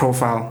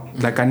profile.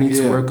 Like, I need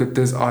to work with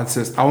this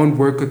artist. I won't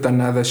work with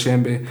another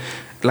Shembe.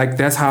 Like,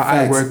 that's how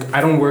I work.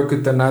 I don't work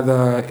with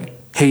another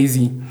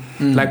Hazy.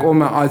 Like all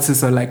my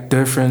artists are like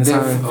different.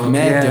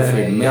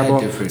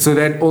 Different. So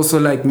that also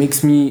like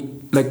makes me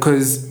like,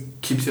 cause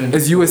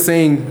as you were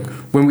saying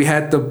when we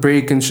had the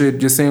break and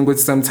shit, you're saying with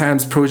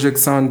sometimes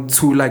projects sound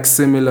too like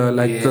similar,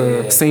 like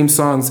the same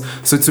songs.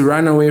 So to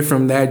run away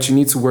from that, you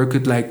need to work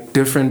with like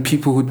different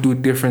people who do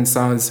different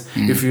sounds.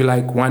 If you're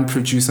like one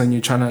producer and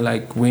you're trying to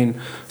like win.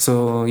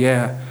 So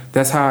yeah.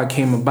 That's how I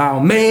came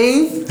about,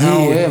 man.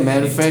 Oh yeah,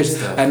 man, fresh.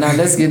 And now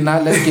let's get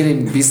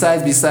in.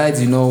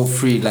 Besides, you know,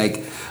 Free,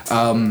 like,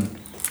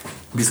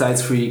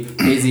 besides Free,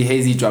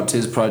 Hazy dropped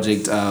his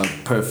project,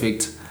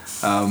 Perfect,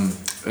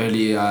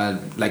 early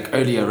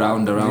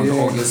around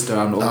August,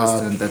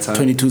 and that time.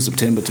 22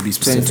 September to be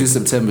specific. 22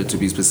 September to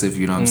be specific.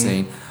 You know what I'm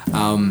saying?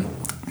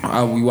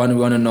 We want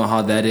to know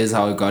how that is,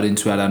 how it got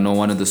into it. I know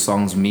one of the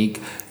songs, Meek,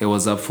 it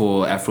was up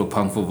for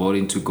Afropunk for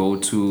voting to go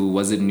to,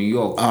 was it New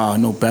York?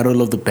 No,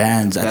 Battle of the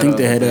Bands. I think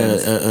they had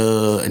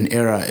an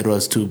era. It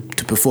was to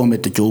perform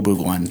at the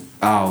Joburg one.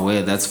 Oh,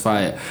 well, that's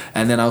fire.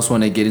 And then I also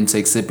want to get into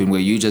Sipping, where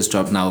you just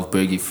dropped now with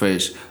Bergie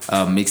Fresh,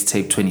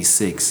 mixtape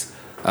 26.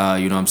 You know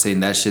what I'm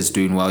saying? That shit's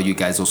doing well. You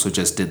guys also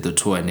just did the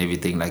tour and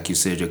everything, like you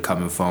said, you're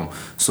coming from.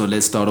 So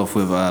let's start off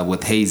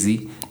with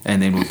Hazy,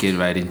 and then we'll get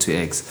right into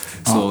X.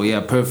 So yeah,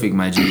 perfect,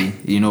 my G.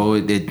 You know,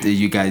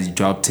 you guys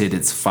dropped it.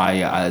 It's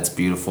fire. It's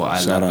beautiful.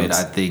 I love it.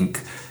 I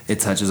think it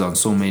touches on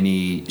so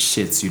many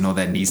shits, you know,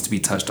 that needs to be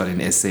touched on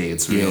in SA.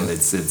 It's real.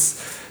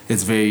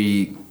 It's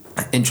very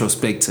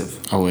introspective.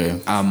 Oh yeah.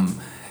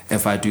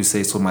 If I do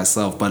say so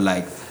myself, but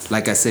like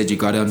I said, you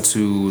got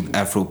onto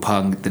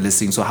Afropunk, the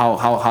listening. So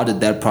how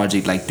did that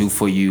project like do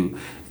for you,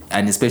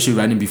 and especially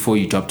running before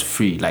you dropped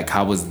Free? Like,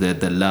 how was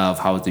the love?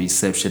 How was the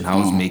reception? How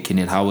was making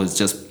it? How was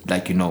just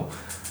like, you know,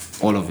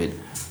 all of it?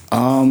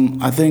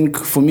 I think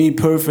for me,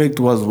 Perfect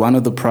was one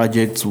of the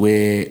projects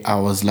where I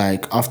was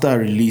like, after I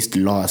released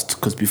Lost,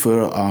 because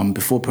before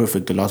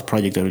Perfect, the last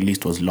project I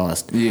released was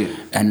Lost. Yeah.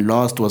 And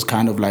Lost was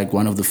kind of like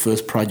one of the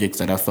first projects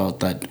that I felt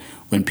that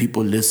when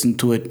people listened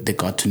to it, they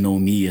got to know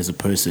me as a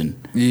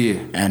person. Yeah.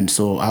 And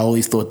so I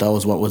always thought that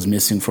was what was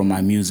missing from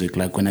my music.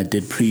 Like when I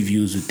did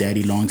previews with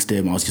Daddy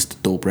Longstem, I was just a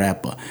dope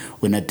rapper.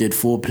 When I did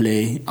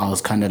Foreplay, I was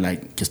kind of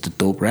like just a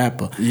dope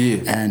rapper.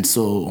 Yeah. And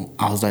so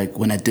I was like,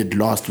 when I did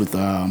Lost with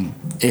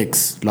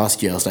X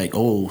last year, I was like,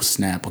 oh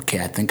snap, okay,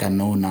 I think I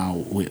know now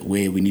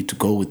where we need to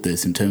go with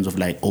this in terms of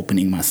like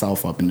opening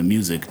myself up in the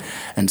music.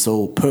 And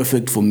so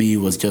Perfect for me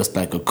was just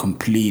like a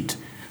complete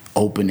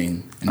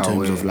opening in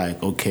terms of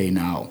like, okay,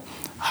 now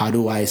how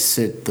do I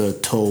set the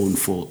tone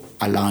for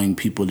allowing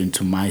people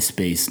into my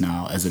space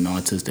now as an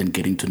artist and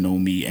getting to know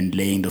me and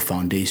laying the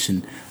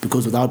foundation?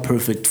 Because without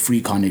Perfect,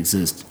 Free can't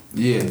exist.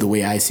 Yeah. The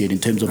way I see it in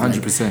terms of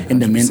 100%, like in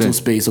the mental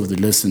space of the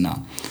listener.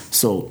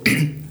 So,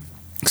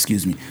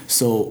 excuse me.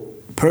 So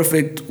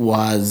Perfect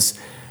was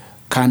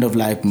kind of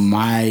like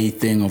my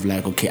thing of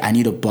like, okay, I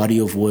need a body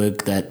of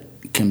work that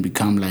can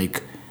become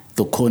like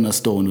the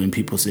cornerstone when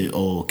people say,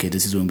 oh, okay,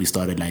 this is when we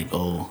started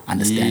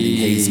understanding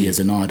Hazy as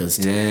an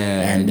artist. Yeah,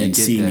 and then you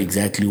get seeing that.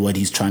 exactly what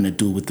he's trying to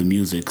do with the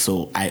music.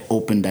 So I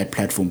opened that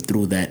platform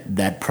through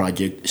that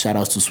project. Shout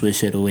outs to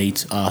Swish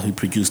 808 who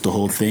produced the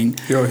whole thing.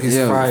 Yo, he's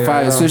Yeah, fire.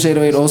 fire. yo. Switch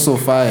 808 also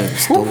fire.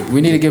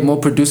 We need to get more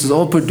producers.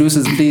 All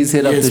producers, please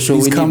hit up Yes, the show.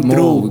 please We come need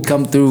more. through.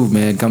 Come through,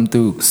 man. Come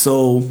through.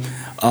 So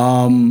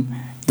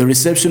the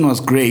reception was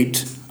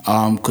great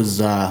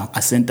because I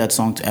sent that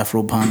song to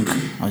Afropunk.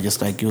 I was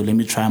just like, yo, let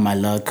me try my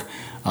luck.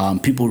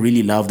 People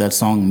really love that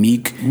song,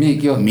 Meek.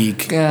 Meek, yo.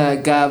 Meek.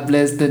 God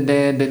bless the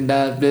land and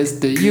God bless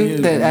the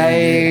youth. That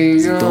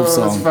It's a dope it's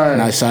song. fire.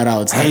 Nice shout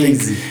outs. I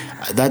Hazy.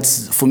 think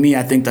that's, for me,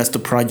 I think that's the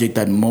project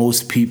that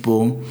most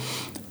people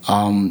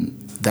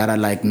that are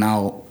like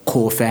now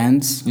core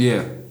fans.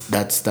 Yeah.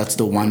 That's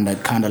the one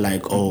that kind of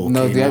like, oh, okay,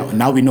 No, that-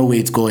 now we know where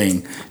it's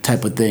going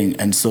type of thing.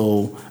 And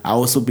so I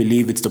also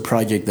believe it's the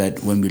project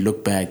that when we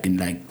look back in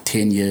like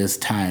 10 years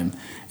time,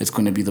 it's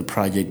going to be the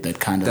project that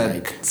kind of That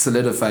like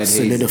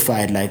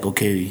solidified. like,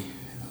 okay,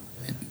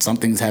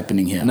 something's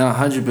happening here. No,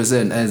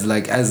 100%. As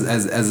like as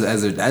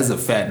a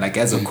fan, like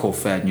as a core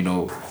fan, you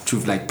know,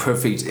 truth, like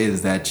Perfect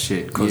is that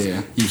shit. Cause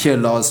Yeah. you hear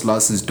Lost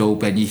is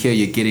dope, and you hear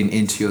you're getting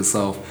into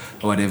yourself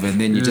or whatever, and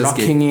then you just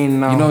Locking get, in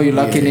now. you know, you're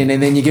locking in,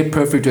 and then you get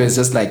Perfect, where it's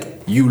just like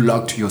you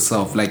locked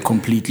yourself, like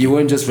Completely. You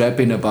weren't just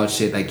rapping about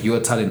shit, like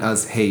you're telling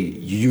us, hey,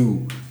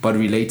 you, but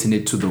relating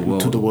it to the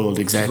world. To the world,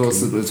 exactly.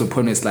 It's a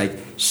point. It's like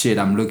shit.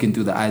 I'm looking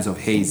through the eyes of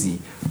Hazy,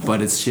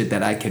 but it's shit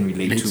that I can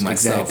relate to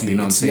myself. You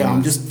know what I'm saying? Yeah,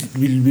 I'm just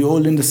we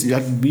all in the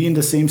like, we in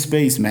the same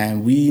space,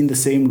 man. We in the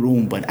same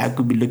room, but I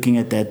could be looking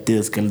at that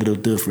disc a little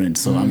different.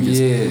 So I'm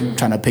just Yeah.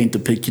 trying to paint the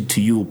picture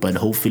to you, but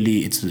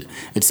hopefully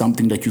it's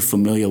something that you're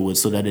familiar with,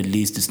 so that at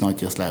least it's not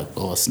just like,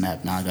 oh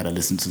snap, now I gotta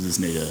listen to this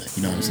nigga.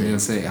 You know what I'm You know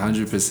saying? what I'm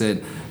saying?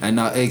 100%. And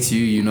now X,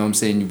 you know what I'm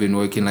saying, you've been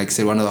working, like I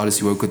said, one of the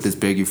artists you work with is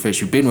Bergie Fresh.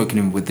 You've been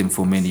working with him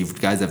for many. You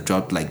guys have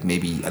dropped like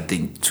maybe, I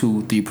think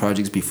 2-3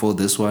 projects before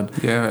this one.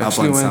 Yeah, Up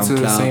actually on went to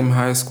the SoundCloud. same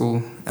high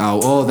school.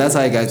 Oh, that's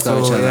how you guys saw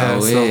each So other. yeah,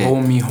 Oh, so yeah.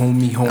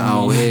 homie.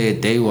 Oh, yeah,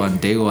 day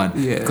one.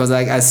 Yeah. Because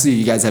like I see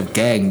you guys have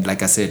gang,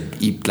 like I said,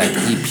 like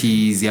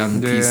EPs,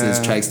 young pieces,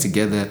 Yeah. tracks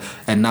together,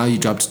 and now you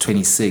dropped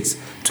 26.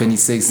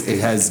 26, it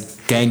has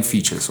gang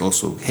features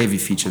also, heavy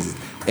features.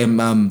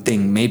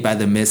 Thing made by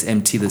the Mess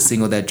MT, the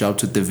single that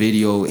dropped with the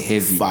video,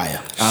 heavy.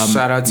 Fire.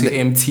 Shout out to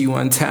MT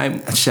one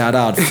time. Shout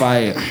out,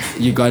 fire.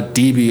 You got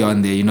DB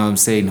on there, you know what I'm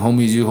saying?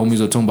 Homies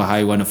are talking about how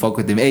you want to fuck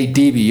with them. Hey,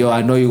 DB, yo,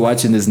 I know you're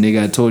watching this,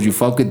 nigga. I told you,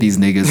 fuck with these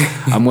niggas.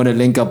 I'm going to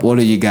link up all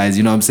of you guys,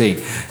 you know what I'm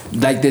saying?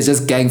 Like, there's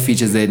just gang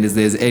features there.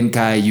 There's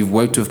Nkai, you've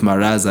worked with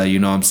Maraza, you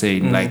know what I'm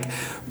saying? Like,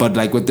 but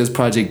like with this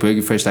project,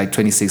 Bergie Fresh, like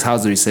 26,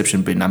 how's the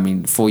reception been? I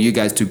mean, for you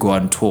guys to go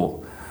on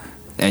tour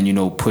and, you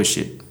know, push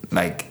it,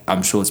 like,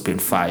 I'm sure it's been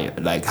fire.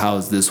 Like,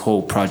 how's this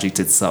whole project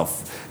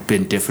itself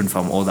been different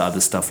from all the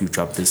other stuff you've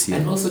dropped this year?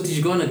 And also, did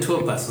you go on a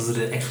tour bus? Was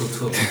it an actual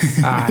tour bus?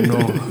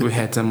 No, we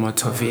had a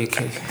motor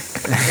vehicle.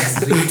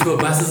 3 tour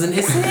buses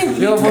in SA.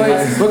 Yo, boy,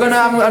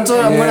 I'm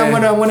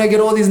gonna get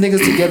all these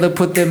niggas together,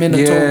 put them in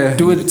a tour,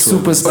 do it But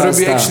superstar it'd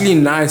be style. actually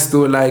nice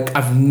though. Like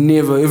I've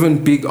never,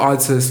 even big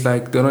artists,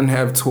 like they don't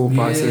have tour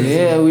buses.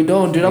 Yeah, we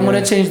don't, dude. I'm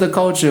gonna change the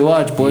culture.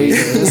 Watch, boy.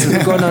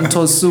 We're going on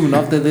tour soon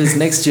after this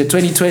next year,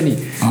 2020.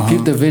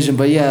 Keep the vision.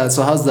 But yeah,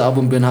 so how's the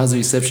album been? How's the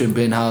reception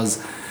been? How's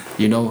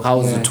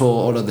the tour?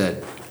 All of that.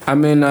 I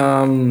mean,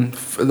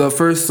 the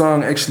first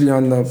song actually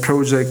on the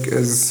project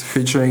is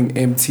featuring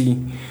MT.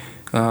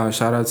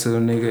 Shout out to the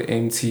nigga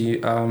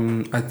MT.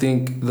 I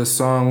think the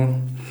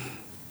song,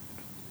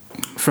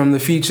 from the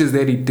features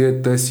that he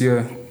did this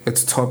year,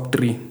 it's top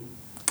 3.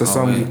 The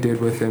song we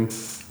did with him.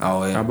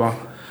 Oh yeah. Abba.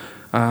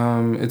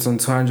 It's on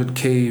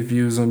 200k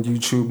views on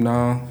YouTube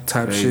now,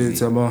 type Crazy.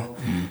 shit, abba.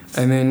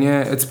 And then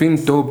yeah, it's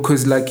been dope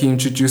because like he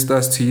introduced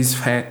us to his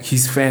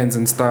fans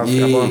and stuff.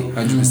 Yeah, abba.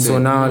 100%. So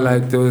now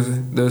like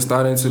they're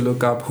starting to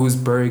look up who's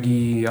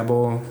Bergie,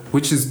 abba,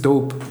 which is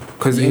dope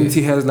because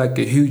MT has like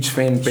a huge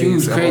fan base.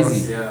 Huge, abba.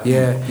 crazy.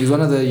 Yeah. He's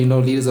one of the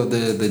leaders of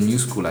the new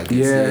school, I guess.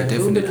 Yeah. A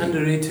little bit definitely.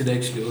 underrated,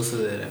 actually, also,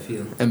 that I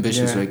feel.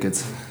 Ambitious Yeah.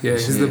 Records. Yeah,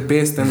 he's the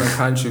best in the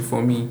country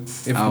for me,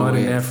 if not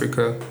in yeah.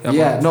 Africa.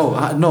 Yeah, no,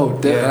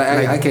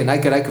 Yeah, I can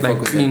fuck Like with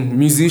that. clean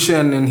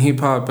musician and hip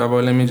hop, abba.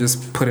 Let me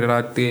just put it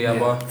out there,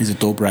 abba. He's a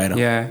dope writer.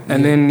 Yeah,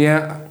 and then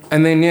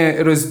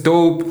it was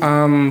dope.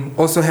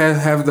 Also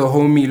have the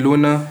homie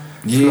Luna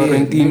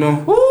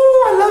Florentino.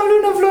 Ooh, I love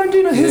Luna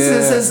Florentino.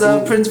 His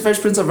Yeah.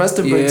 Fresh Prince of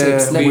Rustenburg Yeah,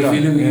 tape. we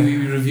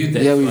We reviewed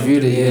that. Yeah, we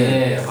reviewed it,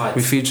 yeah. hot.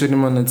 We featured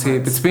him on the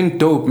tape. It's been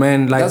dope,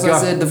 man. Like That's what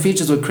I said. The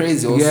features were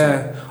crazy. Also.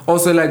 yeah.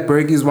 Also, like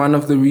Bergie is one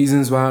of the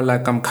reasons why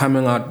like I'm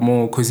coming out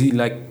more, cause he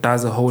like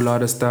does a whole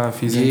lot of stuff.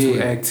 He's into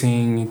Yeah.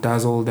 acting. He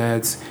does all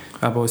that.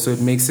 So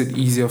it makes it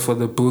easier for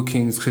the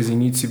bookings, cause you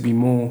need to be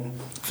more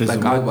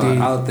like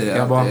out there,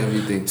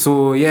 everything.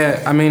 So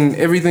yeah, I mean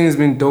everything has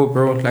been dope,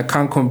 bro. Like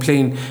can't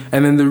complain.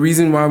 And then the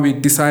reason why we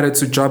decided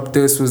to drop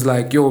this was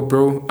like, yo,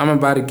 bro, I'm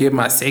about to get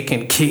my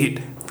second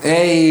kid.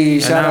 Hey,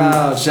 shout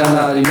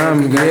out. You know,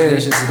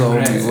 congratulations to the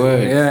homie.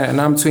 Word. Yeah, and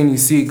I'm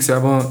 26,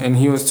 and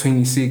he was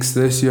 26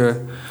 this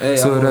year. Hey,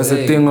 so there's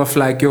a thing of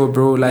like, yo,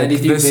 bro, like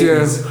this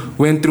year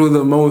went through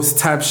the most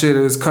type shit.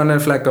 It was kind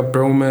of like a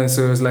bromance.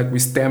 So it was like we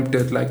stamped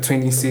it like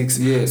 26.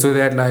 Yeah. So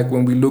that like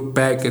when we look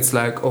back, it's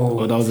like,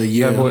 oh, that was a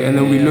year. Yeah, bro. And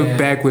then we look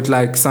back with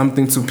like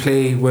something to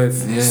play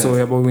with. Yeah. So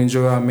yeah, but we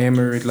enjoy our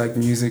memory, like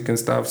music and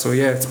stuff. So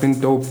yeah, it's been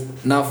dope.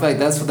 Now, fact,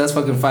 that's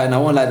fucking fine. I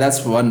won't lie.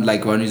 That's one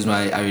reason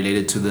why I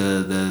related to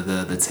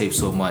the tape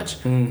so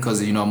much,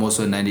 because you know I'm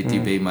also a 93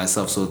 baby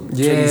myself. So 26,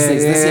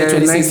 this year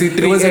 26,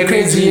 it was a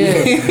crazy year.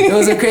 It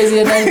was a crazy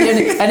year.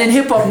 And then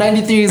hip hop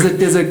 93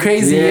 is a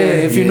crazy year.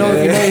 If you know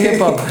hip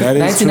hop,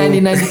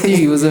 1990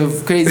 93 was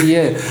a crazy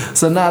year.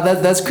 So now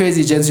that's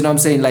crazy, gents. You know what I'm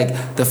saying?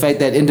 Like the fact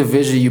that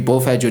individually you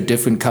both had your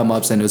different come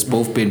ups and it was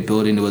both been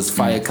building. It was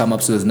fire come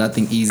ups. So it was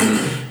nothing easy.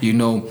 You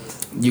know,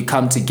 you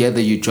come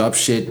together, you drop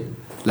shit.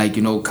 Like,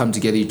 you know, come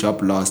together, you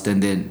drop Lost,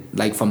 and then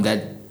like from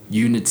that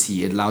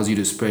unity, it allows you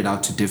to spread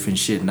out to different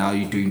shit. Now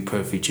you're doing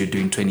Perfect, you're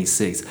doing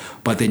 26,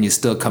 but then you're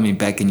still coming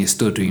back and you're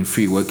still doing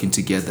Free, working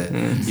together.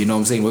 You know what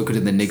I'm saying? Working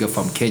with the nigga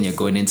from Kenya,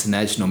 going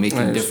international,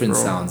 making different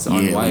sounds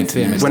on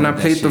YFM. When I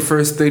played the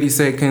first 30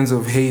 seconds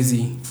of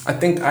Hazy, I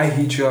think I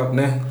hit you up,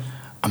 nah?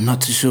 I'm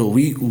not too sure.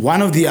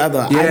 One of the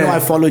other. I know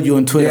I followed you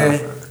on Twitter.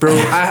 Yeah. Bro,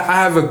 I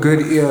have a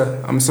good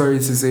ear. I'm sorry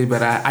to say,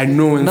 but I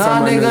know when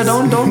someone nigga,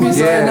 don't be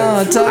saying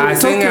no. I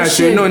think I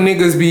should know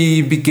niggas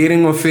be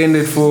getting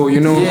offended for,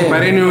 you know. Yeah.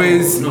 But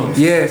anyways,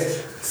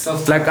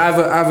 like I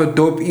have a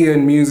dope ear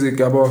in music,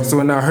 about. So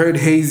when I heard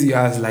Hazy,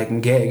 I was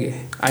like, gag.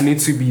 I need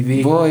to be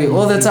there. Boy,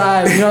 all the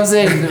time. You know what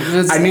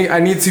I'm saying? I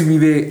need to be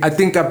there. I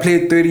think I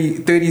played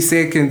 30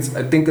 seconds.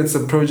 I think it's a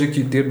project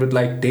you did with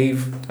like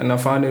Dave, and I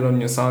found it on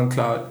your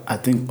SoundCloud. I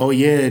think,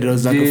 it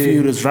was like a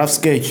few, it was rough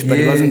sketch, but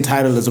it wasn't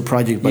titled as a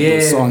project, but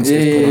the songs put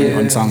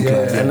on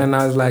SoundCloud. And then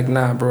I was like,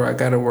 nah, bro, I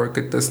gotta work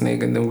at this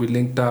nigga. And then we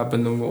linked up,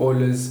 and then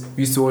we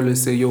used to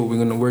always say, yo, we're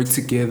gonna work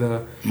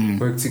together. And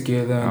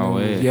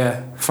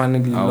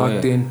finally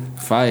locked in.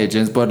 Fire,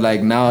 gents. But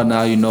like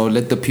now, you know,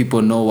 let the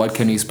people know what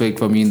can you expect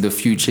from you in the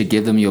future.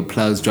 Give them your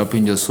plugs, drop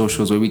in your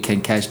socials where we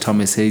can catch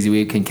Thomas Hazy, where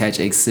you can catch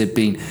X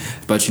Sipping.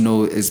 But you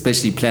know,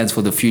 especially plans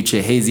for the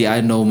future. Hazy,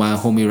 I know my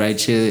homie right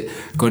here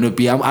gonna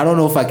be. I don't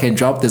know if I can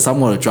drop this. I'm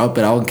gonna drop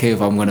it. I don't care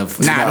if I'm gonna.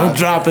 Don't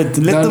drop it.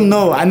 Let them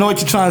know. I know what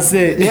you're trying to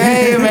say.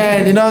 Yeah,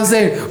 man. You know what I'm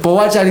saying? But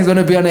watch out, he's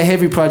gonna be on a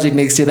heavy project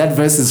next year. That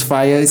verse is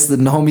fire. It's the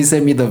homie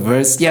sent me the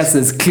verse. Yes,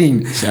 it's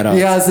clean. Shout out.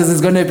 Yes,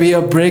 it's gonna be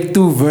a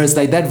breakthrough verse.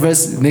 Like that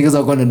verse, niggas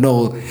are gonna know.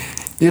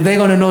 They're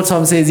gonna know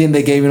Thomas Hazy in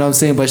the game, you know what I'm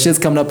saying? But shit's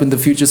coming up in the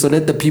future, so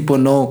let the people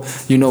know,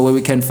 you know, where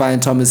we can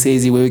find Thomas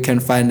Hazy, where we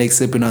can find Next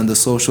Sipping on the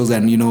socials,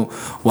 and you know,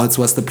 what's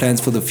the plans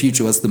for the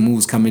future, what's the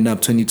moves coming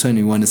up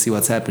 2020. We want to see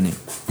what's happening.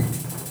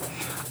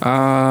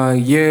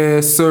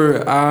 Yes,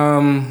 sir.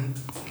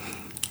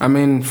 I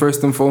mean,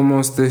 first and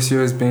foremost, this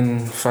year has been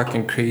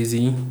fucking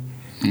crazy,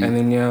 and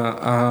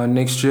then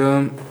next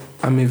year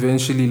I'm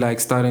eventually like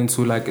starting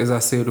to, like, as I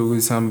said,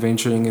 I'm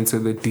venturing into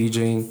the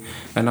DJing,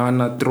 and I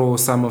wanna throw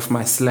some of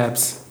my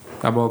slaps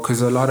about,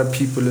 because a lot of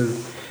people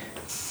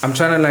I'm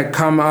trying to like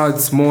come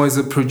out more as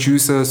a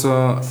producer,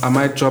 so I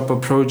might drop a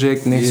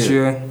project next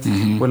year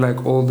with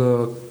like all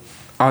the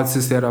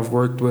artists that I've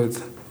worked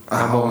with.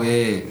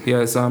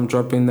 Yeah, so I'm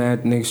dropping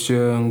that next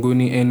year.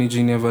 Nguni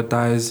Energy Never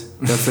Dies.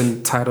 That's the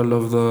title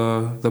of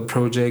the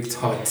project.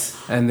 Hot.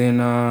 And then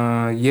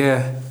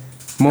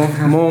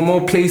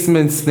more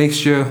placements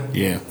next year.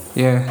 Yeah.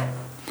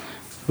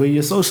 Where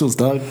your socials,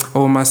 dog?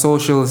 Oh, my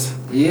socials.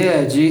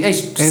 Yeah, G. Hey,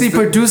 see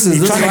producers.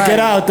 You trying to get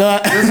out,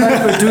 dog? That's why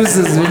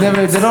producers,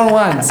 they don't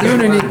want. Even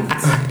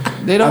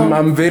when they don't.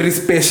 I'm very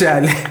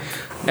special.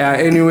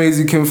 Anyways,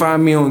 you can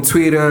find me on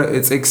Twitter.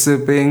 It's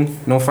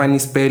X-Sipping, no funny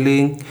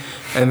spelling.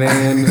 And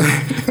then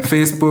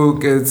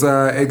Facebook, it's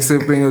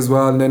X-Sipping as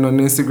well. And then on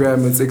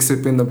Instagram, it's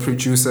X-Sipping the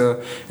producer.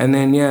 And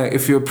then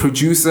if you're a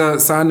producer,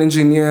 sound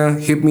engineer,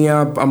 hit me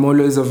up. I'm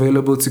always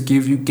available to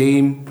give you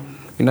game.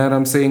 You know what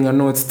I'm saying? I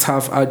know it's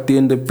tough out there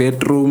in the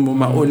bedroom.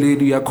 My old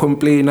lady, a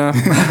complainer.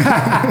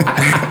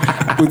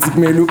 Put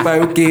me look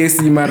by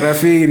Casey, my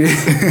Rafiri.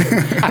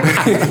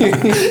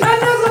 I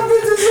never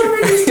been to so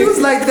many shoes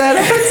like that.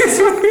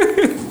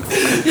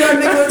 Yo,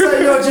 nigga, what's up?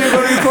 You're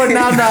gonna record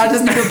now. I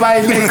just need to buy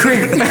a little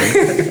quick.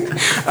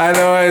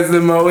 Otherwise,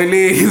 my old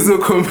lady is a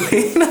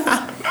complainer.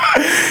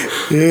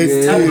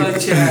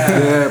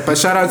 But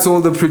shout out to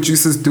all the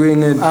producers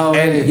doing it.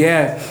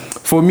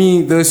 For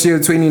me, this year,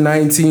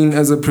 2019,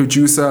 as a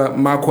producer,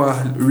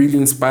 Makwa really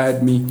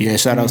inspired me. Yeah,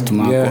 shout outs to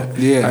Makwa.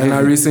 Yeah. And I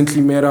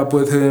recently met up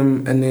with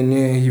him, and then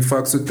he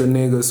fucks with the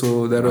nigga,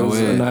 so that was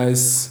a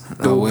nice,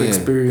 dope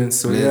experience.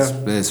 So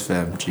bless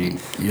fam, G.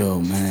 Yo,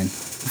 man. In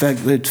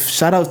fact,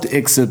 shout out to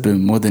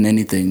X-Sipping more than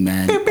anything,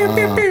 man.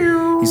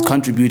 He's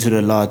contributed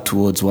a lot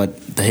towards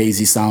what the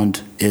Hazy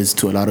sound is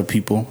to a lot of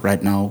people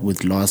right now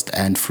with Lost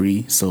and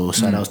Free. So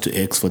shout outs to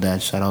X for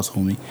that. Shout outs,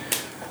 homie.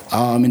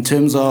 In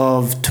terms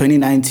of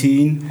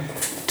 2019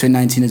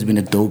 has been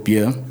a dope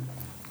year.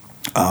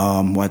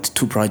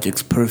 2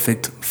 projects,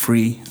 Perfect,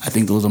 Free. I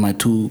think those are my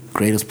 2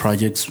 greatest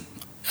projects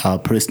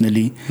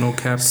personally. No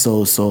cap.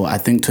 So I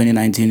think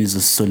 2019 is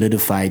a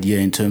solidified year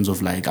in terms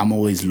of like I'm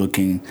always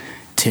looking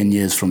 10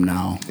 years from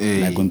now.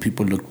 Hey. Like when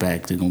people look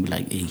back, they're gonna be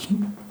like, hey,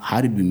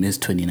 how did we miss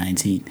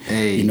 2019?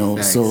 Hey, you know,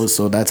 thanks.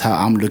 so that's how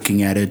I'm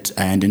looking at it.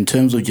 And in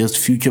terms of just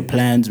future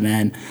plans,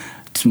 man,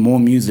 it's more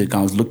music.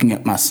 I was looking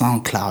at my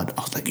SoundCloud.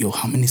 I was like, yo,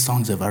 how many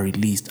songs have I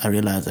released? I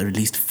realized I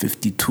released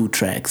 52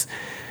 tracks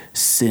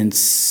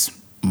since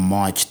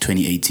March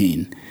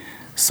 2018.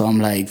 So I'm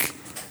like,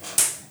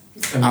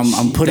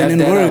 I'm putting in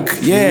work.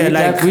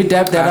 Yeah, we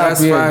dab that up. that's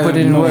We fine. put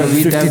in work.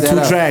 We dab 52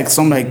 that up. tracks.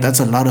 So I'm like, that's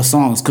a lot of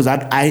songs. Cause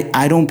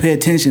I don't pay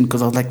attention.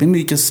 Cause I was like, let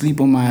me just sleep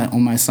on my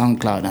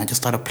SoundCloud. And I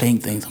just started playing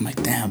things. I'm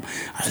like, damn,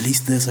 at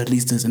least this,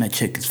 and I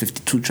check it's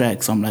 52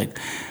 tracks. So I'm like,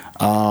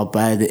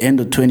 by the end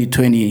of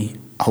 2020,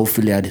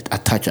 hopefully I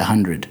touch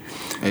 100.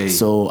 Hey.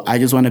 So I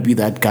just want to be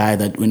that guy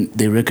that when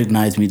they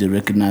recognize me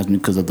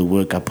because of the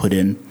work I put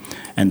in.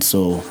 And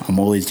so I'm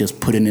always just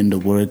putting in the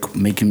work,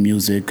 making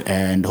music,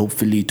 and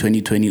hopefully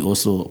 2020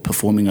 also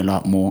performing a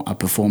lot more. I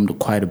performed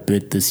quite a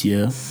bit this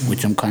year,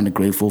 which I'm kind of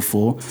grateful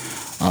for,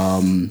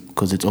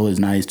 because it's always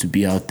nice to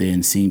be out there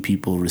and seeing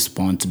people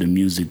respond to the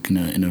music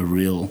in a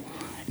real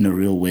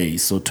way.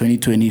 So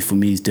 2020 for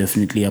me is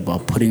definitely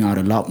about putting out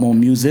a lot more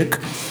music,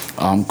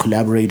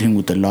 collaborating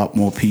with a lot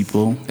more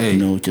people, Hey. you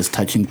know, just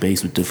touching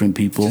base with different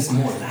people. Just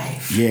more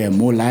life. Yeah,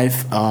 more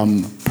life,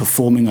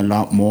 performing a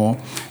lot more.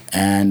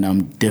 And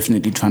I'm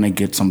definitely trying to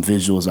get some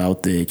visuals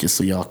out there just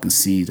so y'all can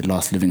see the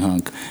Lost Living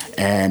Hunk.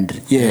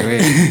 And yeah.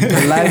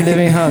 The Live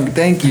Living Hunk.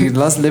 Thank you.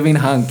 Lost Living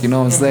Hunk. You know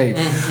what I'm saying?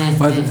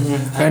 But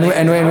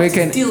and where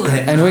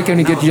can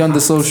we get you on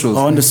the socials?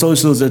 On the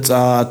socials, it's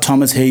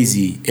Thomas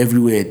Hazy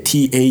everywhere.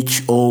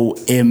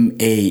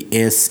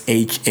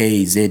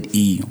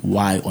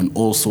 ThomasHazey on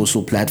all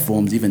social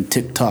platforms, even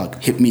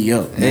TikTok. Hit me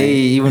up. Man. Hey,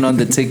 even on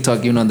the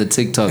TikTok.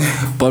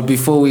 But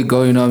before we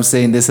go, you know what I'm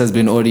saying? This has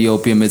been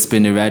Audiopium. It's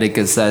been Erratic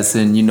Assassin.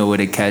 You know where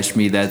to catch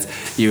me. That's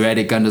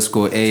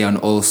Erratic_A on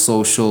all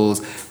socials.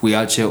 We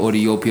out here,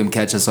 Audiopium.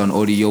 Catch us on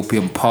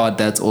Audiopium Pod.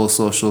 That's all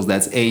socials.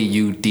 That's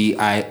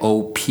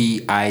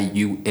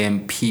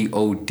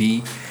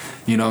AUDIOPIUMPOD.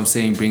 You know what I'm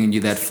saying? Bringing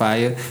you that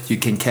fire. You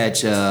can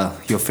catch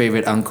your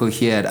favorite uncle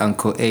here at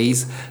Uncle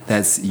A's.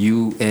 That's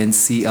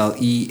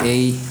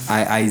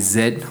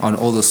UNCLEAIIZ on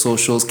all the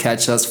socials.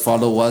 Catch us,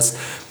 follow us,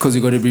 because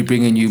we're going to be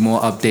bringing you more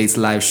updates,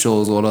 live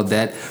shows, all of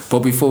that. But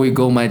before we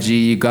go, my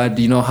G,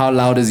 you know, how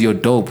loud is your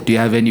dope? Do you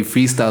have any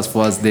freestyles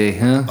for us there,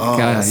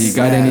 huh? You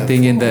got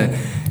anything in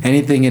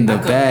the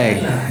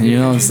bag? You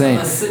know what I'm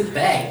saying? Sit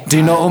back. Do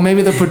you know, or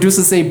maybe the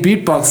producer say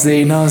beatbox there,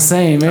 you know what I'm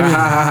saying? Maybe.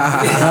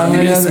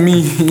 It's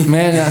me.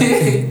 Man,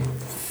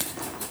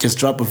 Just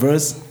drop a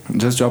verse.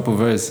 just drop a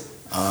verse.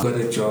 Got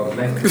a job.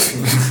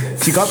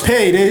 You got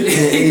paid, eh?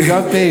 You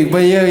got paid.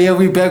 But yeah,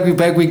 we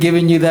back. We're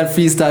giving you that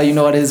freestyle. You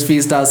know what it is,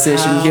 freestyle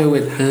session here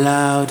with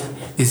Loud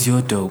is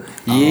your dope.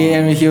 Yeah,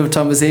 and here with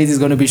Thomas Hayes. He's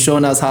going to be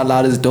showing us how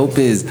loud his dope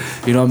is.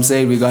 You know what I'm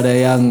saying? We got a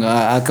young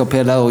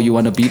acapella, or you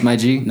want to beat, my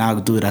G? Now I'll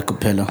do it a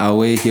cappella.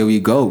 Away, here we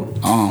go.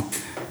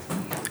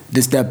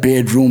 This that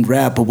bedroom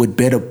rapper with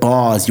better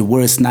bars, your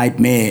worst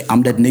nightmare.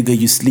 I'm that nigga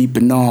you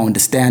sleeping on,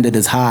 the standard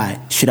is high.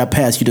 Should I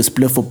pass you the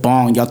spliff or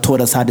bong? Y'all taught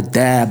us how to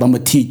dab, I'ma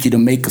teach you to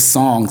make a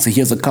song. So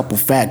here's a couple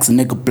facts, a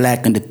nigga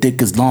black and the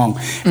dick is long.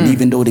 And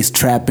even though there's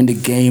trap in the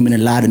game and a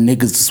lot of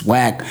niggas is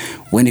whack,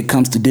 when it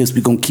comes to this,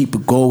 we gon' keep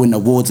it going.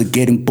 Awards are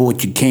getting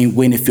bought, you can't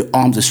win if your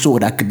arms are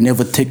short. I could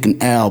never take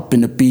an L,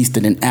 been a beast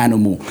and an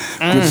animal. Grip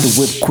the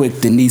whip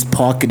quick, the knees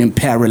park it in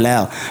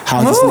parallel.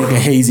 How this nigga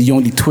Hazy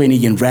only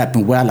 20 and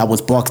rapping well. I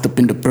was boxed up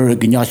in the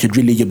Berg, and y'all should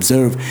really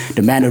observe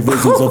the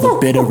mannerisms of a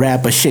better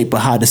rapper, shape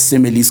of how the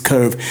similes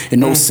curve.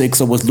 In 06,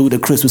 I was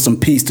ludicrous with some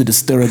peace to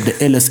disturb the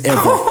illest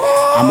ever.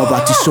 I'm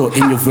about to show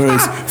in your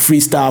verse.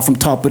 Freestyle from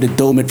top of the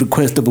dome at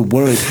request of a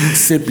word.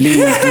 Sip lean,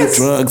 do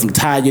drugs. I'm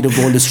tired of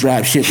all this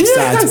rap shit.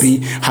 Besides, B,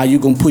 how you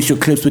gonna push your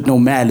clips with no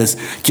malice?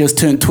 Just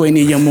turned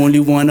 20, I'm only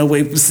one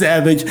away from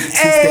savage. Since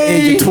the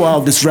age of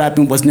 12, this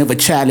rapping was never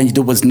challenged.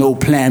 There was no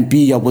plan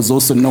B. I was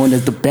also known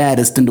as the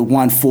baddest in the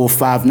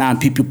 1459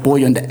 people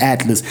boy on the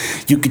Atlas.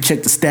 You can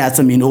check the stats,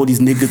 I mean all these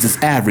niggas is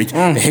average.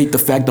 They hate the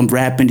fact I'm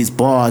rapping these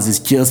bars, it's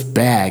just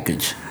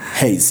baggage.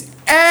 Hazy.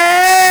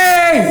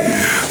 Hey!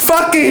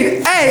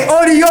 Fucking, hey,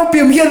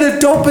 Audiopium, hear the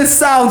dopest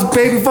sounds,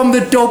 baby, from the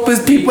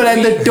dopest people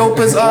and the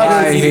dopest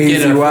artists.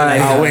 Hazy, why?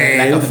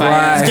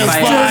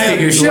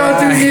 Sure,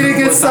 do you need to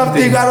get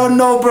something? I don't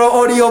know, bro.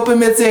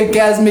 Audiopium, it's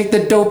orgasmic,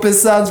 the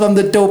dopest sounds from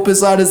the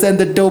dopest artists and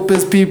the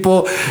dopest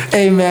people.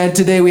 Hey, man,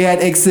 today we had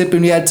X-Zip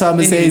and we had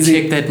Thomas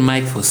Hazy. Check that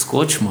mic for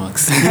scorch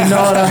marks. You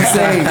know what I'm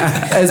saying?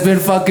 It's been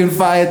fucking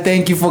fire.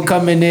 Thank you for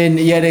coming in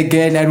yet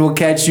again, and we'll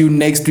catch you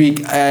next week.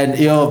 And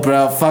yo,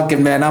 bro,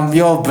 fucking man, I'm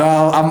out.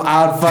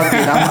 Fucking,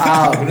 I'm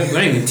out. We're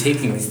not even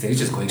taking these things,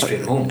 just going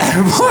straight home. Boy.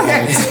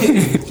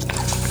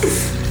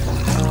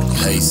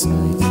 Hazy.